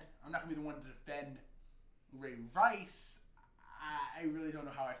did end. I'm not going to be the one to defend Ray Rice. I really don't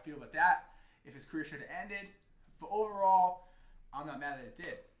know how I feel about that. If his career should have ended. But overall, I'm not mad that it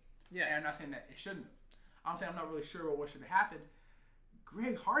did. Yeah. And I'm not saying that it shouldn't have. I'm saying I'm not really sure what should have happened.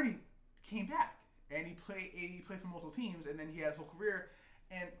 Greg Hardy came back. And he played for multiple teams. And then he had his whole career.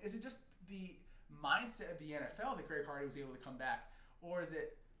 And is it just the mindset of the NFL that Greg Hardy was able to come back? Or is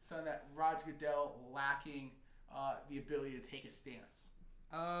it something that Roger Goodell lacking the ability to take a stance?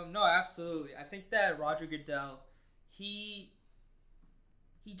 No, absolutely. I think that Roger Goodell, he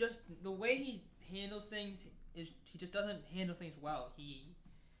just, the way he handles things is he just doesn't handle things well.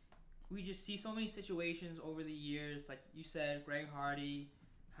 We just see so many situations over the years, like you said, Greg Hardy,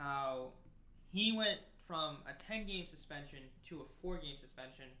 how he went from a 10-game suspension to a 4-game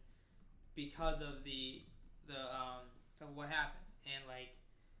suspension because of of what happened, and like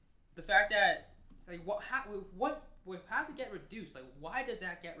the fact that like how does it get reduced? Like, why does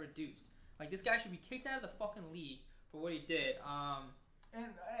that get reduced? Like, this guy should be kicked out of the fucking league for what he did.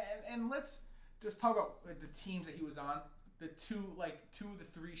 And let's just talk about like the teams that he was on. The two of the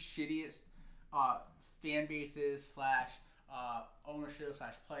three shittiest fan bases / ownership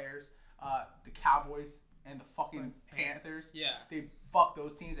 / players. The Cowboys and the fucking Panthers. Yeah. They fuck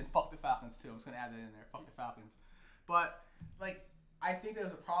those teams and fuck the Falcons too. I'm just gonna add that in there. Fuck the Falcons. But like, I think there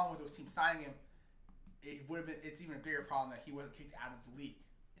was a problem with those teams signing him. It's even a bigger problem that he wasn't kicked out of the league.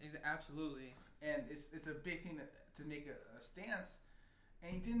 Absolutely. And it's a big thing to make a stance,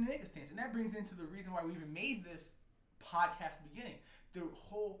 and he didn't make a stance. And that brings into the reason why we even made this podcast at the beginning.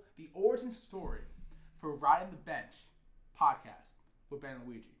 The origin story for Riding the Bench podcast with Ben and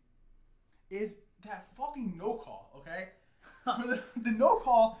Luigi is that fucking no call, okay? For the no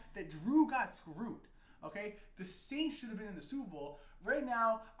call that Drew got screwed, okay? The Saints should have been in the Super Bowl. Right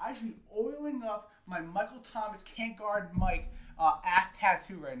now, I should be oiling up my Michael Thomas can't guard Mike ass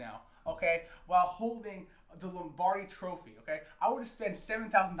tattoo right now, okay? While holding the Lombardi Trophy, okay? I would have spent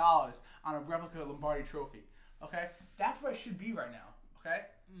 $7,000 on a replica Lombardi Trophy, okay? That's where I should be right now, okay?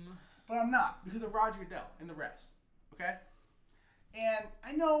 But I'm not because of Roger Goodell and the rest, okay? And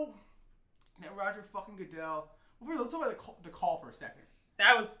I know that Roger fucking Goodell. Well, let's talk about the call for a second.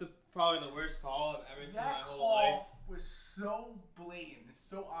 That was probably the worst call I've ever seen in my whole life. That call was so blatant,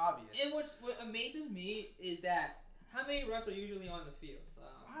 so obvious. And what amazes me is that how many refs are usually on the field?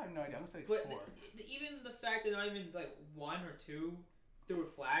 I have no idea. I'm gonna say but 4. Even the fact that not even like 1 or 2 threw a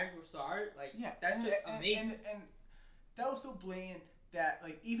flag or saw it, like yeah, that's just amazing. And that was so blatant that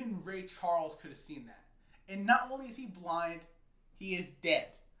like even Ray Charles could have seen that. And not only is he blind, he is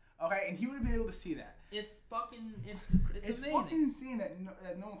dead. Okay, and he would have been able to see that. It's amazing. It's fucking insane that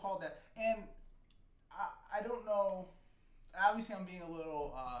no one called that. And I don't know. Obviously, I'm being a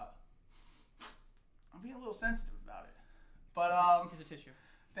little sensitive about it. But here's a tissue.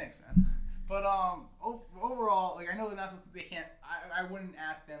 Thanks, man. But overall, like I know they're not supposed to. They can't. I wouldn't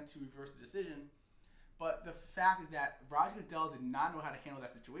ask them to reverse the decision. But the fact is that Roger Goodell did not know how to handle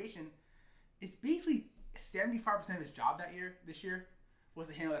that situation. It's basically 75% of his job this year, was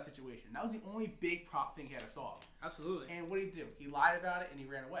to handle that situation. That was the only big thing he had to solve. Absolutely. And what did he do? He lied about it and he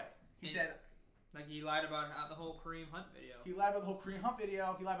ran away. He said, like he lied about the whole Kareem Hunt video. He lied about the whole Kareem Hunt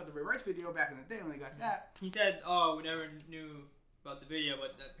video. He lied about the Ray Rice video back in the day when they got that. He said, "Oh, we never knew about the video,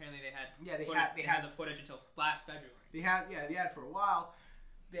 but apparently they had they had the footage until last February." They had it for a while.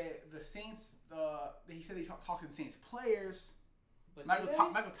 The Saints. He said he talked to the Saints players. But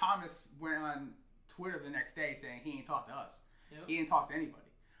Michael Thomas went on Twitter the next day saying he ain't talked to us. Yep. He didn't talk to anybody.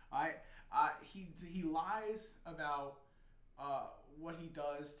 All right. He lies about what he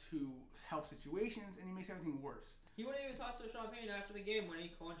does to help situations, and he makes everything worse. He wouldn't even talk to Sean Payton after the game when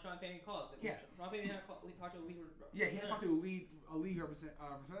Sean Payton called. Yeah. Sean Payton had to talk to a league. Yeah, he had to talk to a league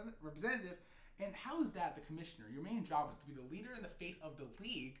representative. And how is that the commissioner? Your main job is to be the leader and the face of the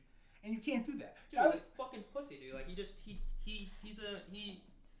league, and you can't do that. Dude, he's a fucking pussy, dude. Like he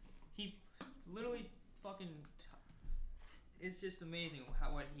literally fucking. It's just amazing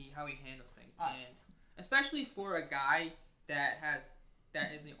how he handles things, and especially for a guy that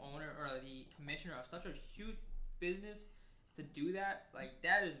is the owner or the commissioner of such a huge business to do that. Like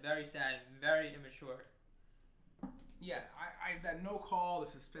that is very sad and very immature. Yeah, I that no call, the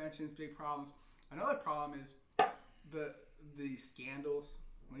suspensions, big problems. Another problem is the scandals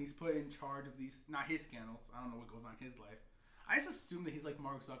when he's put in charge of these. Not his scandals. I don't know what goes on in his life. I just assume that he's like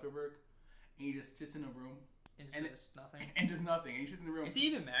Mark Zuckerberg, and he just sits in a room. And does nothing. And does nothing. And he's just in the room. Is he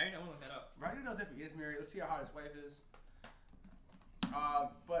even married? I want to look that up. Roger Goodell definitely is married. Let's see how hot his wife is.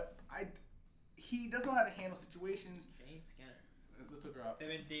 But he doesn't know how to handle situations. Jane Skinner. Let's look her up. They've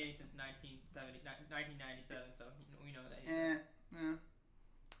been dating since 1997, so we know that he's...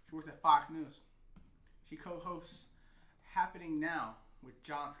 She works at Fox News. She co-hosts Happening Now with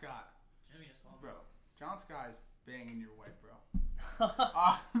John Scott. Jimmy just called me. Bro, John Scott is banging your wife, bro.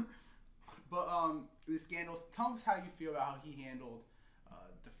 But the scandals. Tell us how you feel about how he handled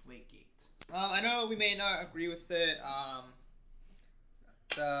Deflategate. I know we may not agree with it.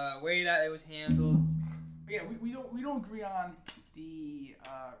 The way that it was handled. Yeah, we don't agree on the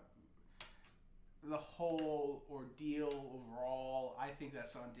whole ordeal overall. I think that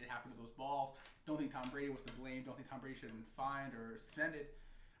something did happen to those balls. Don't think Tom Brady was to blame. Don't think Tom Brady should have been fined or suspended.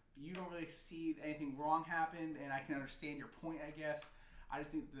 You don't really see anything wrong happened, and I can understand your point, I guess. I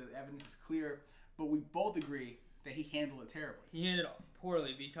just think the evidence is clear, but we both agree that he handled it terribly. He handled it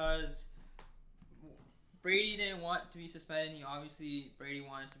poorly because Brady didn't want to be suspended. Brady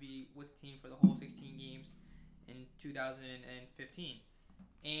wanted to be with the team for the whole 16 games in 2015.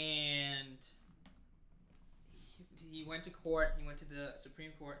 And he went to court. He went to the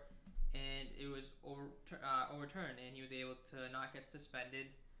Supreme Court, and it was overturned, and he was able to not get suspended,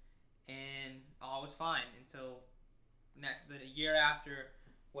 and all was fine until the year after,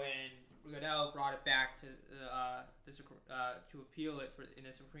 when Goodell brought it back to appeal it in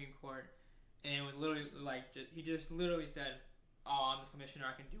the Supreme Court, and it was literally like he just literally said, "Oh, I'm the commissioner.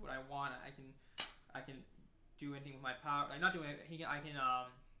 I can do what I want. I can do anything with my power. Like not doing it. I can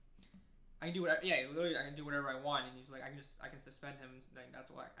do whatever. Yeah, literally, I can do whatever I want." And he's like, "I can suspend him. Like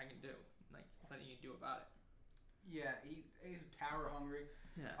that's what I can do. Like there's nothing you can do about it." Yeah, he's power hungry.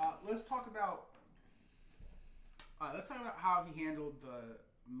 Yeah. Let's talk about how he handled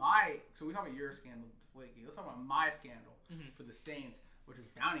so we talk about your scandal, Deflategate. Let's talk about my scandal for the Saints, which is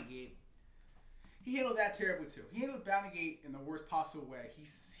Bountygate. He handled that terribly too. He handled Bountygate in the worst possible way.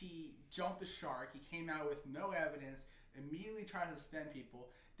 He jumped the shark. He came out with no evidence, immediately tried to suspend people.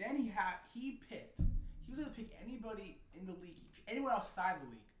 Then he was able to pick anybody in the league, anyone outside the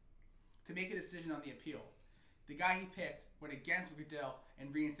league, to make a decision on the appeal. The guy he picked went against Goodell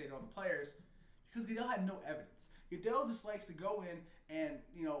and reinstated all the players because Goodell had no evidence. Goodell just likes to go in and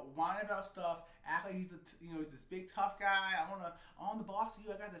whine about stuff, act like he's he's this big tough guy. I want the boss of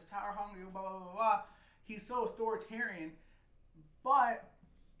you. I got this power hungry. Blah blah blah blah. He's so authoritarian, but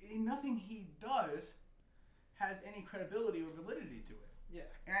nothing he does has any credibility or validity to it. Yeah.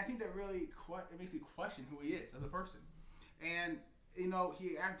 And I think that really it makes me question who he is as a person. And he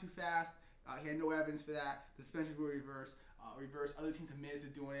acted too fast. He had no evidence for that. The suspensions were reversed. Other teams admitted to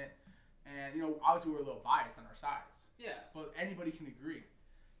doing it. And obviously we're a little biased on our sides. Yeah. But anybody can agree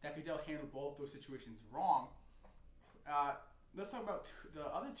that Goodell handled both those situations wrong. Let's talk about the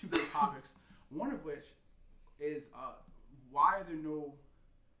other two big topics. One of which is why are there no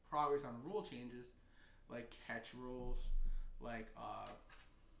progress on rule changes, like catch rules, like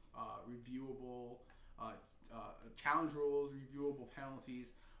reviewable challenge rules, reviewable penalties.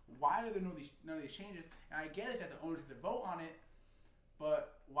 Why are there none of these changes? And I get it that the owners have to vote on it,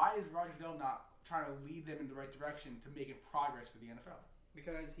 but why is Roger Goodell not trying to lead them in the right direction to making progress for the NFL?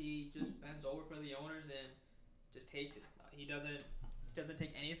 Because he just bends over for the owners and just takes it. He doesn't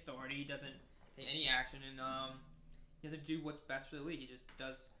take any authority. He doesn't take any action, and he doesn't do what's best for the league. He just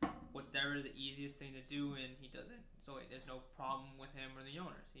does whatever the easiest thing to do, and he doesn't. So there's no problem with him or the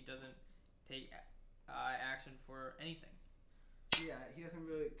owners. He doesn't take action for anything. Yeah, he doesn't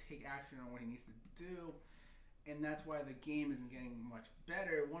really take action on what he needs to do, and that's why the game isn't getting much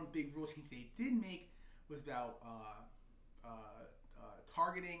better. One big rule change they did make was about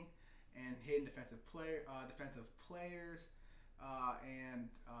targeting and hitting defensive players and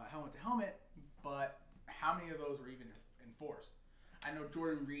helmet to helmet, but how many of those were even enforced? I know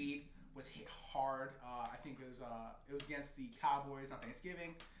Jordan Reed was hit hard. I think it was against the Cowboys on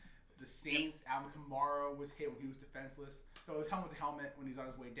Thanksgiving. The Saints, Alvin Kamara was hit when he was defenseless. So it was helmet to helmet when he was on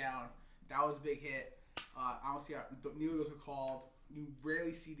his way down. That was a big hit. Honestly, neither of those were called. You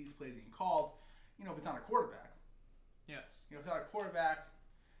rarely see these plays being called. If it's on a quarterback. Yes. If it's on a quarterback,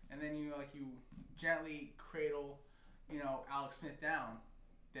 and then you gently cradle, Alex Smith down,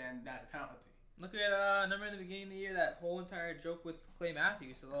 then that's a penalty. Look at remember in the beginning of the year that whole entire joke with Clay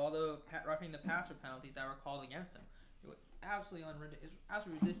Matthews, so all the roughing the passer penalties that were called against him. It was absolutely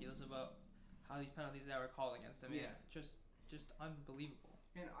ridiculous about how these penalties that were called against him. Yeah. Just unbelievable.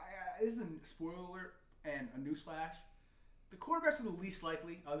 And this is a spoiler alert and a newsflash. The quarterbacks are the least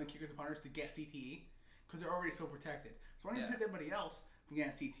likely, other than kickers and punters, to get CTE because they're already so protected. So why don't you protect everybody else from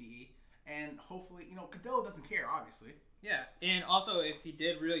getting CTE? And hopefully, Goodell doesn't care, obviously. Yeah, and also if he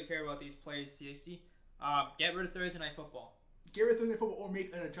did really care about these players' safety, get rid of Thursday Night Football. Get rid of Thursday Night Football, or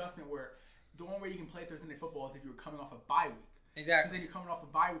make an adjustment where the only way you can play Thursday Night Football is if you were coming off a bye week. Exactly. Because then you're coming off a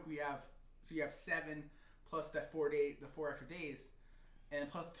bye week. You have 7 plus the 4 extra days, and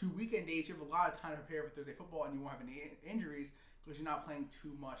plus 2 weekend days. You have a lot of time to prepare for Thursday football, and you won't have any injuries because you're not playing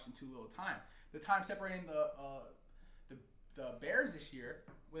too much in too little time. The time separating the Bears this year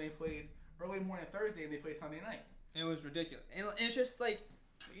when they played early morning Thursday and they played Sunday night. It was ridiculous, and it's just like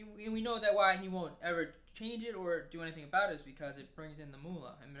we know that why he won't ever change it or do anything about it is because it brings in the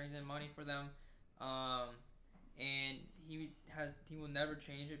moolah and brings in money for them, and he will never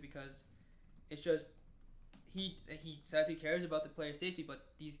change it because it's just he says he cares about the player safety, but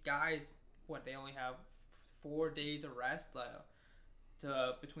these guys, they only have 4 days of rest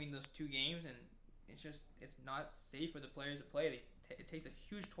between those 2 games, and it's not safe for the players to play. It takes a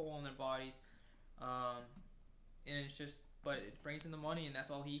huge toll on their bodies, and but it brings in the money, and that's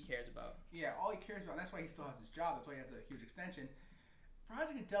all he cares about. Yeah, all he cares about, and that's why he still has his job. That's why he has a huge extension.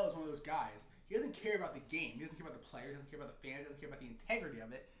 Roger Goodell is one of those guys. He doesn't care about the game. He doesn't care about the players. He doesn't care about the fans. He doesn't care about the integrity of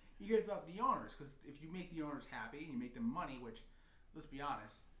it. He cares about the owners, because if you make the owners happy and you make them money, which, let's be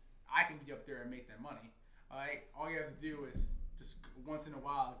honest, I can be up there and make them money. All right, all you have to do is just once in a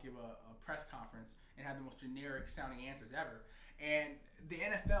while give a press conference and have the most generic sounding answers ever. And the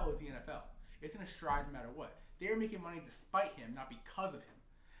NFL is the NFL. It's going to strive no matter what. They're making money despite him, not because of him.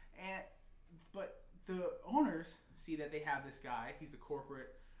 But the owners see that they have this guy. He's a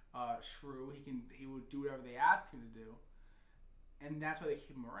corporate shrew. He will do whatever they ask him to do, and that's why they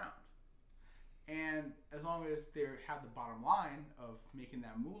keep him around. And as long as they have the bottom line of making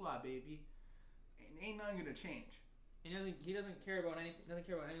that moolah, baby, ain't nothing gonna change. He doesn't care about anything. Doesn't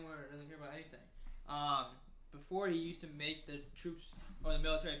care about anyone. Or doesn't care about anything. Before he used to make the troops or the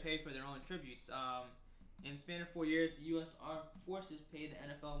military pay for their own tributes. In the span of 4 years, the U.S. Armed Forces paid the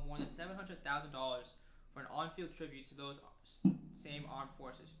NFL more than $700,000 for an on-field tribute to those same armed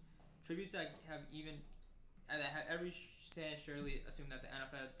forces. Tributes that have every stand surely assumed that the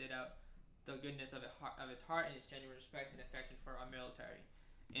NFL did out the goodness of its heart and its genuine respect and affection for our military.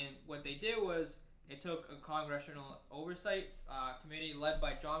 And what they did was it took a congressional oversight committee led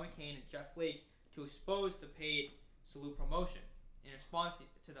by John McCain and Jeff Flake to expose the paid salute promotion. in response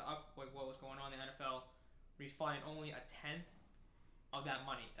to the what was going on in the NFL, refunded only a tenth of that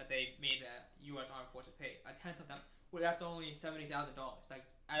money that they made the U.S. Armed Forces pay. A tenth of that. Well, that's only $70,000. Like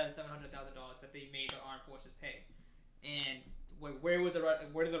out of the $700,000 that they made the armed forces pay, and where did the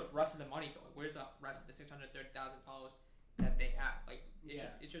rest of the money go? Where's the rest of the $630,000 that they have? Like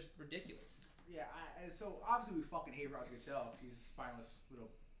it's just ridiculous. Yeah. So obviously we fucking hate Roger Goodell. He's a spineless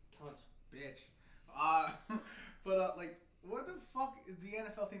little Cunt. bitch. But like, what the fuck is the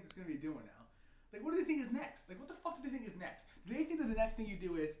NFL think it's gonna be doing now? Like, what do they think is next? Like, what the fuck do they think is next? Do they think that the next thing you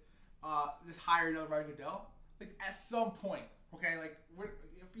do is just hire another Roger Goodell? Like, at some point, okay? Like,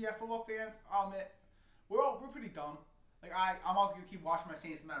 if you have football fans, I'll admit, we're pretty dumb. Like, I'm also gonna keep watching my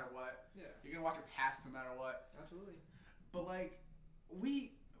Saints no matter what. Yeah. You're gonna watch your Pats no matter what. Absolutely. But like,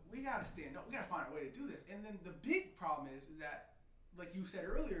 we gotta stand up. We gotta find a way to do this. And then the big problem is that, like you said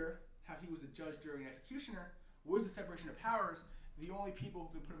earlier, how he was the judge, jury, and executioner. Where's the separation of powers? The only people who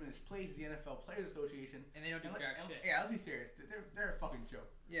can put him in his place is the NFL Players Association. And they don't do jack shit. Yeah, let's be serious. They're a fucking joke.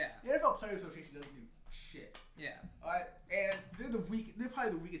 Yeah. The NFL Players Association doesn't do shit. Yeah. And they're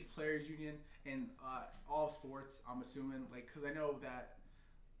probably the weakest players union in all of sports. I'm assuming, like, because I know that,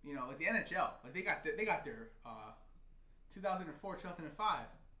 you know, like the NHL, like they got their 2004, 2005.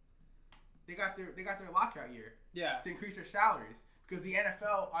 They got their lockout year. Yeah. To increase their salaries, because the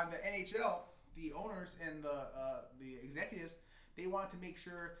NFL on the NHL, the owners and the executives, they wanted to make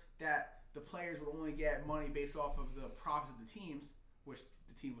sure that the players would only get money based off of the profits of the teams, which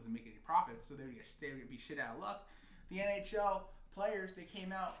the team wasn't making any profits, so they would be shit out of luck. The NHL players, they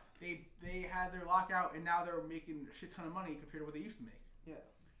came out, they had their lockout, and now they're making a shit ton of money compared to what they used to make. Yeah.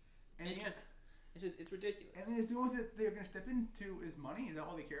 And it's ridiculous. And then the only thing that they're going to step into is money. Is that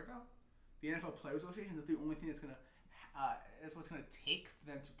all they care about? The NFL Players Association is the only thing that's what's going to take for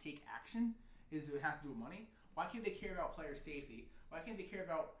them to take action. Is it has to do with money? Why can't they care about player safety? Why can't they care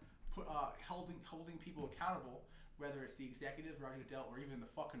about holding people accountable, whether it's the executives, Roger Goodell, or even the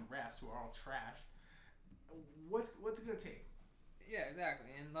fucking refs who are all trash? What's it gonna take? Yeah,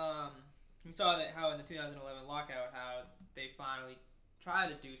 exactly. And we saw that how in the 2011 lockout, how they finally tried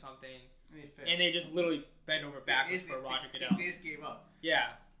to do something, and they just literally bent over backwards for Roger Goodell. They just gave up.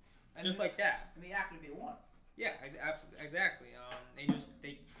 Yeah, and just like that. And they act like they won. Yeah, exactly.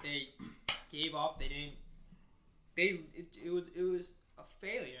 They gave up. They didn't. It was a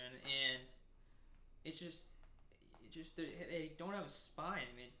failure, and it's just they don't have a spine.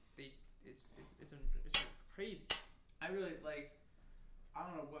 I mean, it's crazy. I really like. I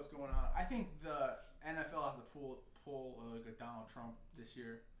don't know what's going on. I think the NFL has to pull like a Donald Trump this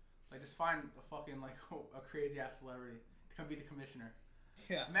year. Like, just find a fucking like a crazy ass celebrity to come be the commissioner.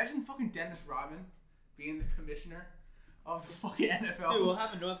 Yeah. Imagine fucking Dennis Rodman being the commissioner of the fucking NFL. Dude, we'll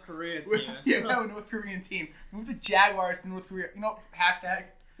have a North Korea team. Yeah, we'll have a North Korean team. Move the Jaguars to North Korea. You know, hashtag.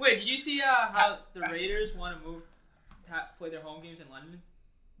 Wait, did you see how the Raiders want to move, play their home games in London?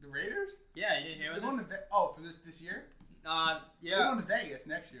 The Raiders? Yeah, you didn't hear about this? For this year? Yeah. They're going to Vegas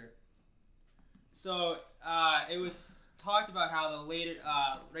next year. So, it was talked about how the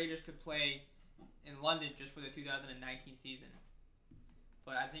Raiders could play in London just for the 2019 season.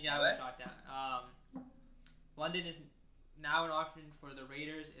 But I think that was shot down. London is now an option for the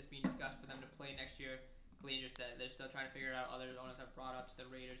Raiders. It's being discussed for them to play next year. Glazer said they're still trying to figure it out. Other owners have brought up to the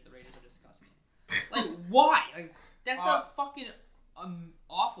Raiders. The Raiders are discussing it. Like, why? Like, that sounds fucking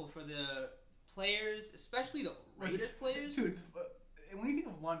awful for the players, especially the Raiders players. Dude, when you think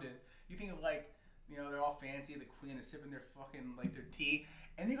of London, you think of, like, you know, they're all fancy, the Queen is sipping their fucking, like, their tea,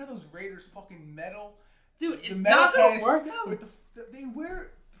 and you got those Raiders fucking metal. Dude, it's not gonna work out. With they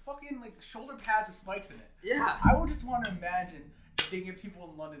wear fucking, like, shoulder pads with spikes in it. Yeah. I would just want to imagine if they get people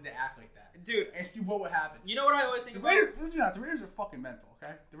in London to act like that. Dude. And see what would happen. You know what I always think about? Let's be honest, the Raiders are fucking mental,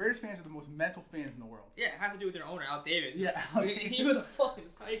 okay? The Raiders fans are the most mental fans in the world. Yeah, it has to do with their owner, Al Davis. Yeah. He was a fucking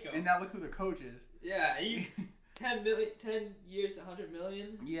psycho. And now look who their coach is. Yeah, he's 10 years, 100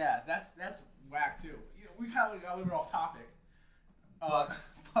 million. Yeah, that's whack, too. You know, we kind of got a little bit off topic. But,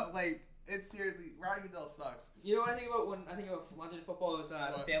 like, it's seriously, Roger Goodell sucks. You know what I think about when I think about London football is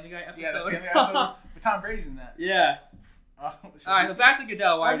the Family Guy episode? Yeah, the Family Guy episode. But Tom Brady's in that. Yeah. Alright, so back to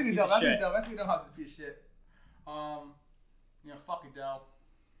Goodell. Why Back to Goodell. That's Goodell. How's a piece of shit. You know, fuck Goodell.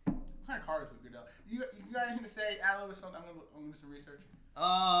 What kind of card is with Goodell? You got anything to say? Add a little something. I'm gonna do some research.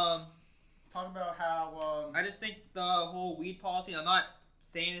 Talk about how. I just think the whole weed policy. I'm not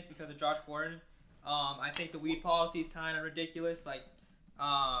saying this because of Josh Gordon. I think the weed policy is kind of ridiculous. Like,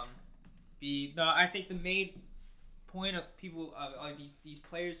 I think the main point of people these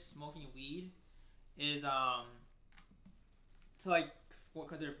players smoking weed is to, like,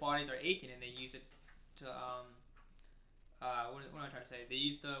 because their bodies are aching and they use it to what am I trying to say? They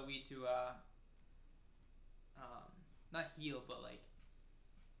used the weed to not heal, but like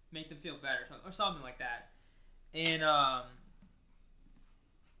make them feel better or something like that. And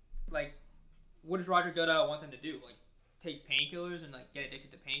like, what does Roger Goodell want them to do? Like, take painkillers and like get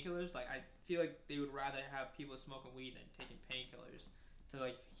addicted to painkillers? Like, I feel like they would rather have people smoking weed than taking painkillers to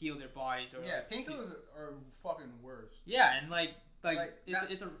like heal their bodies. Or painkillers are fucking worse. Yeah, and like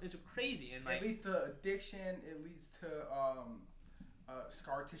it's crazy, and like it leads to addiction. It leads to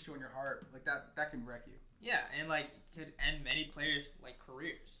scar tissue in your heart. Like that can wreck you. Yeah, and like could end many players' like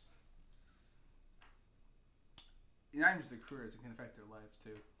careers. Not even just their careers, it can affect their lives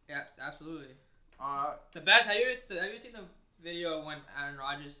too. Yeah, absolutely. The best. Have you seen the video when Aaron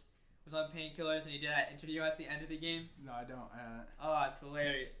Rodgers was on painkillers and he did that interview at the end of the game? No, I don't. Oh, it's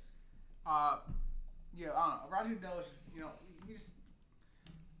hilarious. Yeah, I don't know. Roger Goodell is just,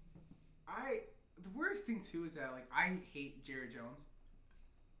 the weirdest thing too is that like I hate Jerry Jones,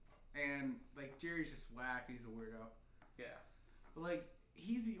 and like Jerry's just whack. He's a weirdo. Yeah. But like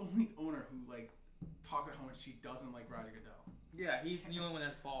he's the only owner who like talks about how much he doesn't like Roger Goodell. Yeah, he's the only one that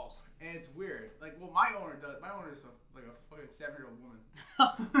has balls. And it's weird. Like, well, my owner does. My owner is like a fucking 7-year-old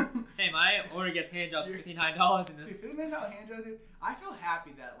woman. Hey, my owner gets hand jobs for $59 in this. Dude, $59 hand jobs, dude. I feel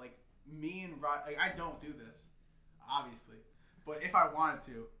happy that like me and Roger. Like, I don't do this, obviously, but if I wanted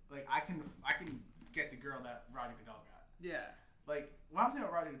to, like, I can get the girl that Roger Goodell got. Yeah. Like, what I'm saying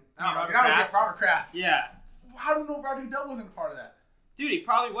about Roger. Robert Kraft. Yeah. I don't know if Roger Goodell wasn't a part of that. Dude, he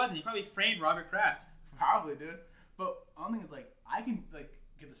probably wasn't. He probably framed Robert Kraft. Probably, dude. But one thing is, like, I can, like,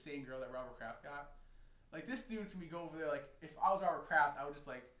 get the same girl that Robert Kraft got. Like, this dude can be going over there, like, if I was Robert Kraft, I would just,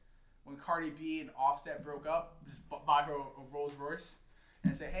 like, when Cardi B and Offset broke up, just buy her a Rolls Royce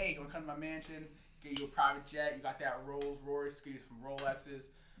and say, hey, you want to come to my mansion, get you a private jet, you got that Rolls Royce, get you some Rolexes.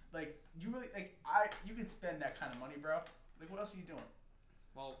 Like, you really, like, you can spend that kind of money, bro. Like, what else are you doing?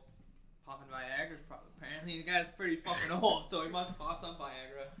 Well, popping Viagra's probably, apparently the guy's pretty fucking old, so he must pop some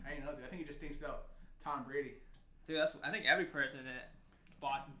Viagra. I don't know, dude. I think he just thinks about Tom Brady. Dude, I think every person in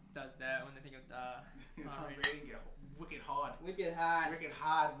Boston does that when they think of Tom Brady get wicked hard. Wicked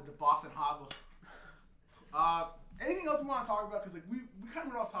hard With the Boston Hobble. Anything else we want to talk about? Because like we kind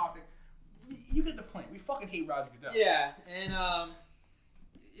of went off topic. You get the point. We fucking hate Roger Goodell. Yeah, and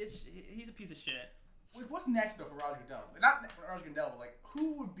he's a piece of shit. Like, what's next though for Roger Goodell? Not Roger Goodell, but like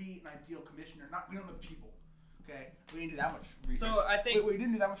who would be an ideal commissioner? We don't know the people. Okay, we didn't do that much research. So I think we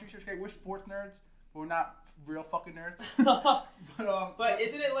didn't do that much research. Okay, we're sports nerds, but we're not real fucking nerds. but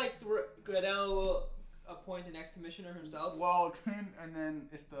isn't it like Goodell will appoint the next commissioner himself? Well, him, and then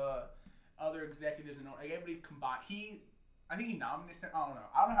it's the other executives and like everybody combined. I think he nominates them. I don't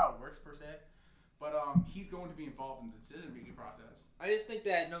know how it works per se, but he's going to be involved in the decision making process. I just think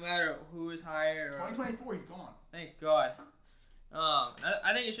that no matter who is hired, 2024, he's gone. Thank God.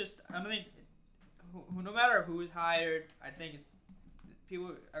 I think it's just no matter who is hired, I think it's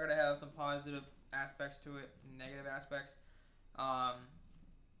people are gonna have some positive aspects to it, negative aspects.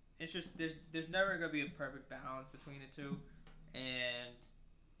 It's just there's never gonna be a perfect balance between the two, and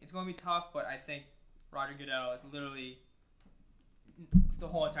it's gonna be tough. But I think Roger Goodell is literally the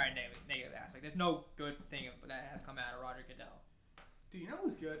whole entire negative aspect. There's no good thing that has come out of Roger Goodell. Do you know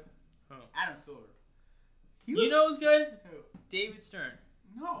who's good? Who? Adam Silver. You know who's good? Who? David Stern.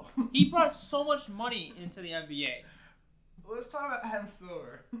 No. He brought so much money into the NBA. Let's talk about Adam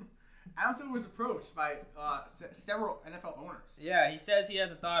Silver. Adam Silver was approached by several NFL owners. Yeah, he says he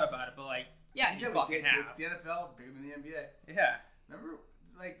hasn't thought about it, but like, yeah, he fucking has. It's the NFL, bigger than the NBA. Yeah. Remember,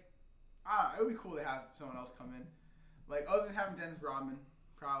 like, it would be cool to have someone else come in. Like, other than having Dennis Rodman,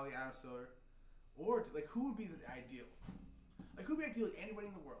 probably Adam Silver. Or, like, who would be the ideal? Like, who would be ideal? Anybody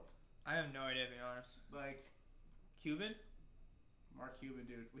in the world. I have no idea, to be honest. Like, Cuban? Mark Cuban,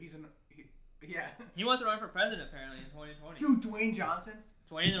 dude. Yeah. He wants to run for president, apparently, in 2020. Dude, Dwayne Johnson.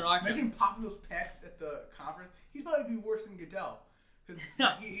 Dwayne The Rock. Imagine popping those pecs at the conference. He'd probably be worse than Goodell. Because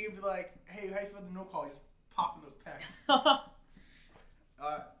he'd be like, hey, how you feel the no call? He's popping those pecs.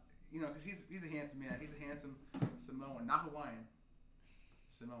 Because he's a handsome man. He's a handsome Samoan. Not Hawaiian.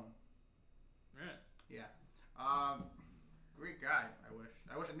 Samoan. Right. Yeah. Great guy, I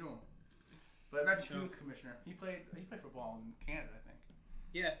wish I knew him. But imagine he was commissioner. He played football in Canada, I think.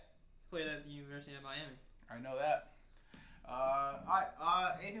 Yeah. Played at the University of Miami. I know that.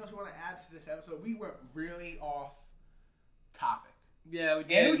 Anything else you want to add to this episode? We went really off topic. Yeah, we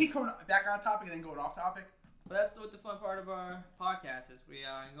did. And we keep coming back on topic and then going off topic. But that's what the fun part of our podcast is. We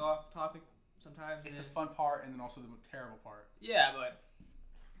go off topic sometimes. It's the fun part and then also the terrible part. Yeah, but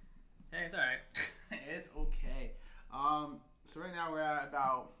hey, it's alright. It's okay. So right now we're at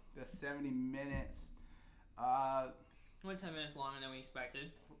about the 70 minutes. Went 10 minutes longer than we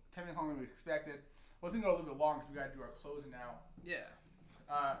expected. 10 minutes longer than we expected. Well, it's going to go a little bit long because we got to do our closing now. Yeah.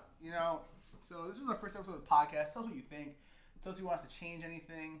 So this was our first episode of the podcast. Tell us what you think. Tell us if you want us to change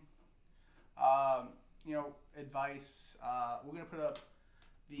anything. Advice. We're going to put up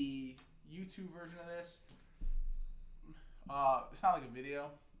the YouTube version of this. It's not like a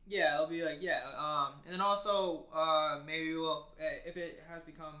video. Yeah, it'll be like, and then also, maybe we'll, if it has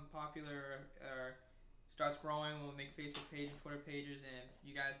become popular or starts growing, we'll make a Facebook page and Twitter pages, and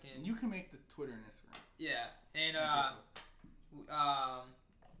you guys can... You can make the Twitter and Instagram. Yeah, and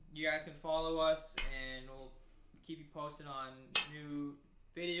you guys can follow us, and we'll keep you posted on new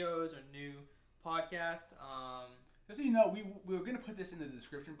videos or new podcasts. Just so you know, we were going to put this in the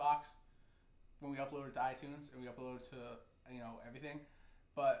description box when we upload it to iTunes, and we upload it to, everything.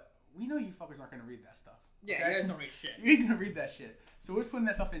 But we know you fuckers aren't going to read that stuff. Yeah, okay? you guys don't read shit. You ain't going to read that shit. So we're just putting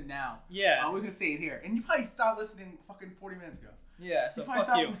that stuff in now. Yeah. We're going to say it here. And you probably stopped listening fucking 40 minutes ago. Yeah, so fuck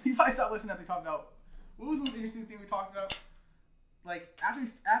you. You probably stopped listening after we talked about... What was the most interesting thing we talked about? Like, after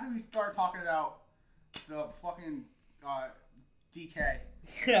we started talking about the fucking DK.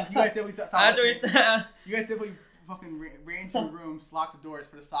 You guys said we stopped listening. You guys said we fucking ran to your rooms, locked the doors,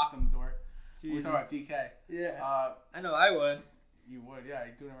 put a sock on the door. Jesus. We talking about DK. Yeah. I know I would. You would, yeah.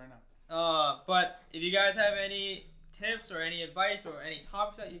 You're doing it right now. But if you guys have any tips or any advice or any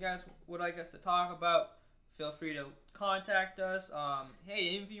topics that you guys would like us to talk about, feel free to contact us. Hey,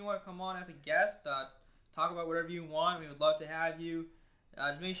 even if you want to come on as a guest, talk about whatever you want. We would love to have you.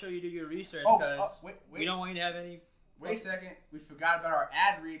 Just make sure you do your research because we don't want you to have any... Wait a second. We forgot about our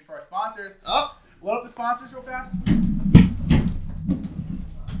ad read for our sponsors. Oh! Load up the sponsors real fast. Let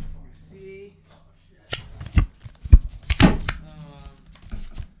me see.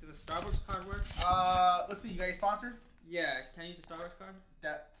 Does a Starbucks card work? Let's see. You got your sponsor? Yeah. Can I use the Starbucks card?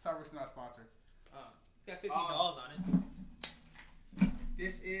 That Starbucks is not a sponsor. It's got $15 on it.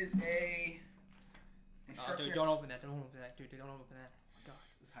 This is a... dude, don't open that. Don't open that. Dude, don't open that. God.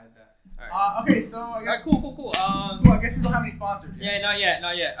 Let's hide that. Alright. Okay, so I guess... Alright, cool. I guess we don't have any sponsors yet. Yeah,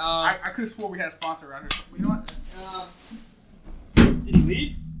 not yet. I could have swore we had a sponsor around here. You know what? Did he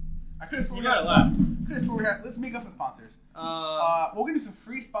leave? I could have swore You we had might have left. Could have swore we had... Let's make up some sponsors. We're going to do some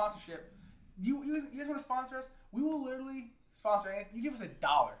free sponsorship. You guys want to sponsor us? We will literally sponsor anything. You give us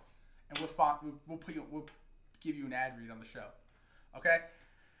 $1, and we'll give you an ad read on the show. Okay?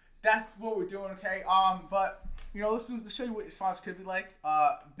 That's what we're doing, okay? But let's show you what your sponsor could be like.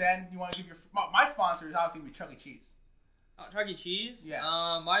 Ben, you want to give your... My sponsor is obviously going to be Chuck E. Cheese. Chuck E. Cheese?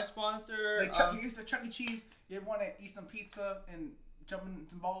 Yeah. My sponsor... Like, here's a Chuck E. Cheese. You ever want to eat some pizza and jump in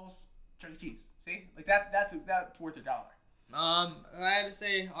some balls? Chuck E. Cheese. See? Like, that's worth $1. I have to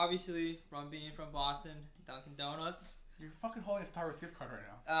say, obviously, from being from Boston, Dunkin' Donuts. You're fucking holding a Starbucks gift card right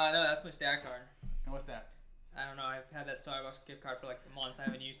now. No, that's my stat card. And what's that? I don't know. I've had that Starbucks gift card for like months. I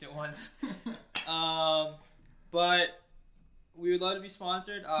haven't used it once. But we would love to be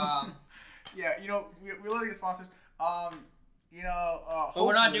sponsored. Yeah, we love to get sponsors. But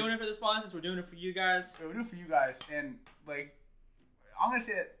we're not doing it for the sponsors. We're doing it for you guys. We're doing it for you guys. And, like, I'm going to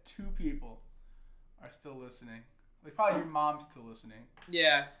say that 2 people are still listening. Like, probably your mom's still listening.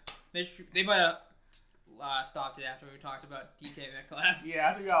 Yeah. They might have stopped it after we talked about DK Metcalf. Yeah,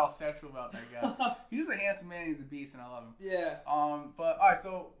 I think I got all sexual about that guy. He's just a handsome man. He's a beast, and I love him. Yeah. But all right,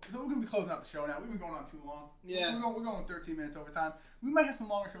 so we're gonna be closing out the show now. We've been going on too long. Yeah. We're going 13 minutes over time. We might have some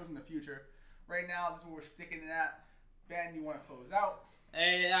longer shows in the future. Right now, this is what we're sticking it at. Ben, you want to close out?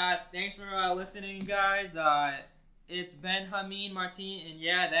 Hey, thanks for listening, guys. It's Ben Hameen Martin, and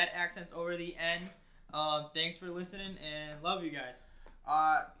yeah, that accent's over the end. Thanks for listening, and love you guys.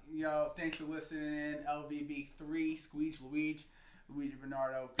 Thanks for listening. LVB3, Squeege Luigi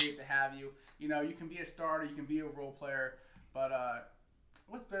Bernardo. Great to have you. You can be a starter, you can be a role player, but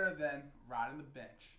what's better than riding the bench?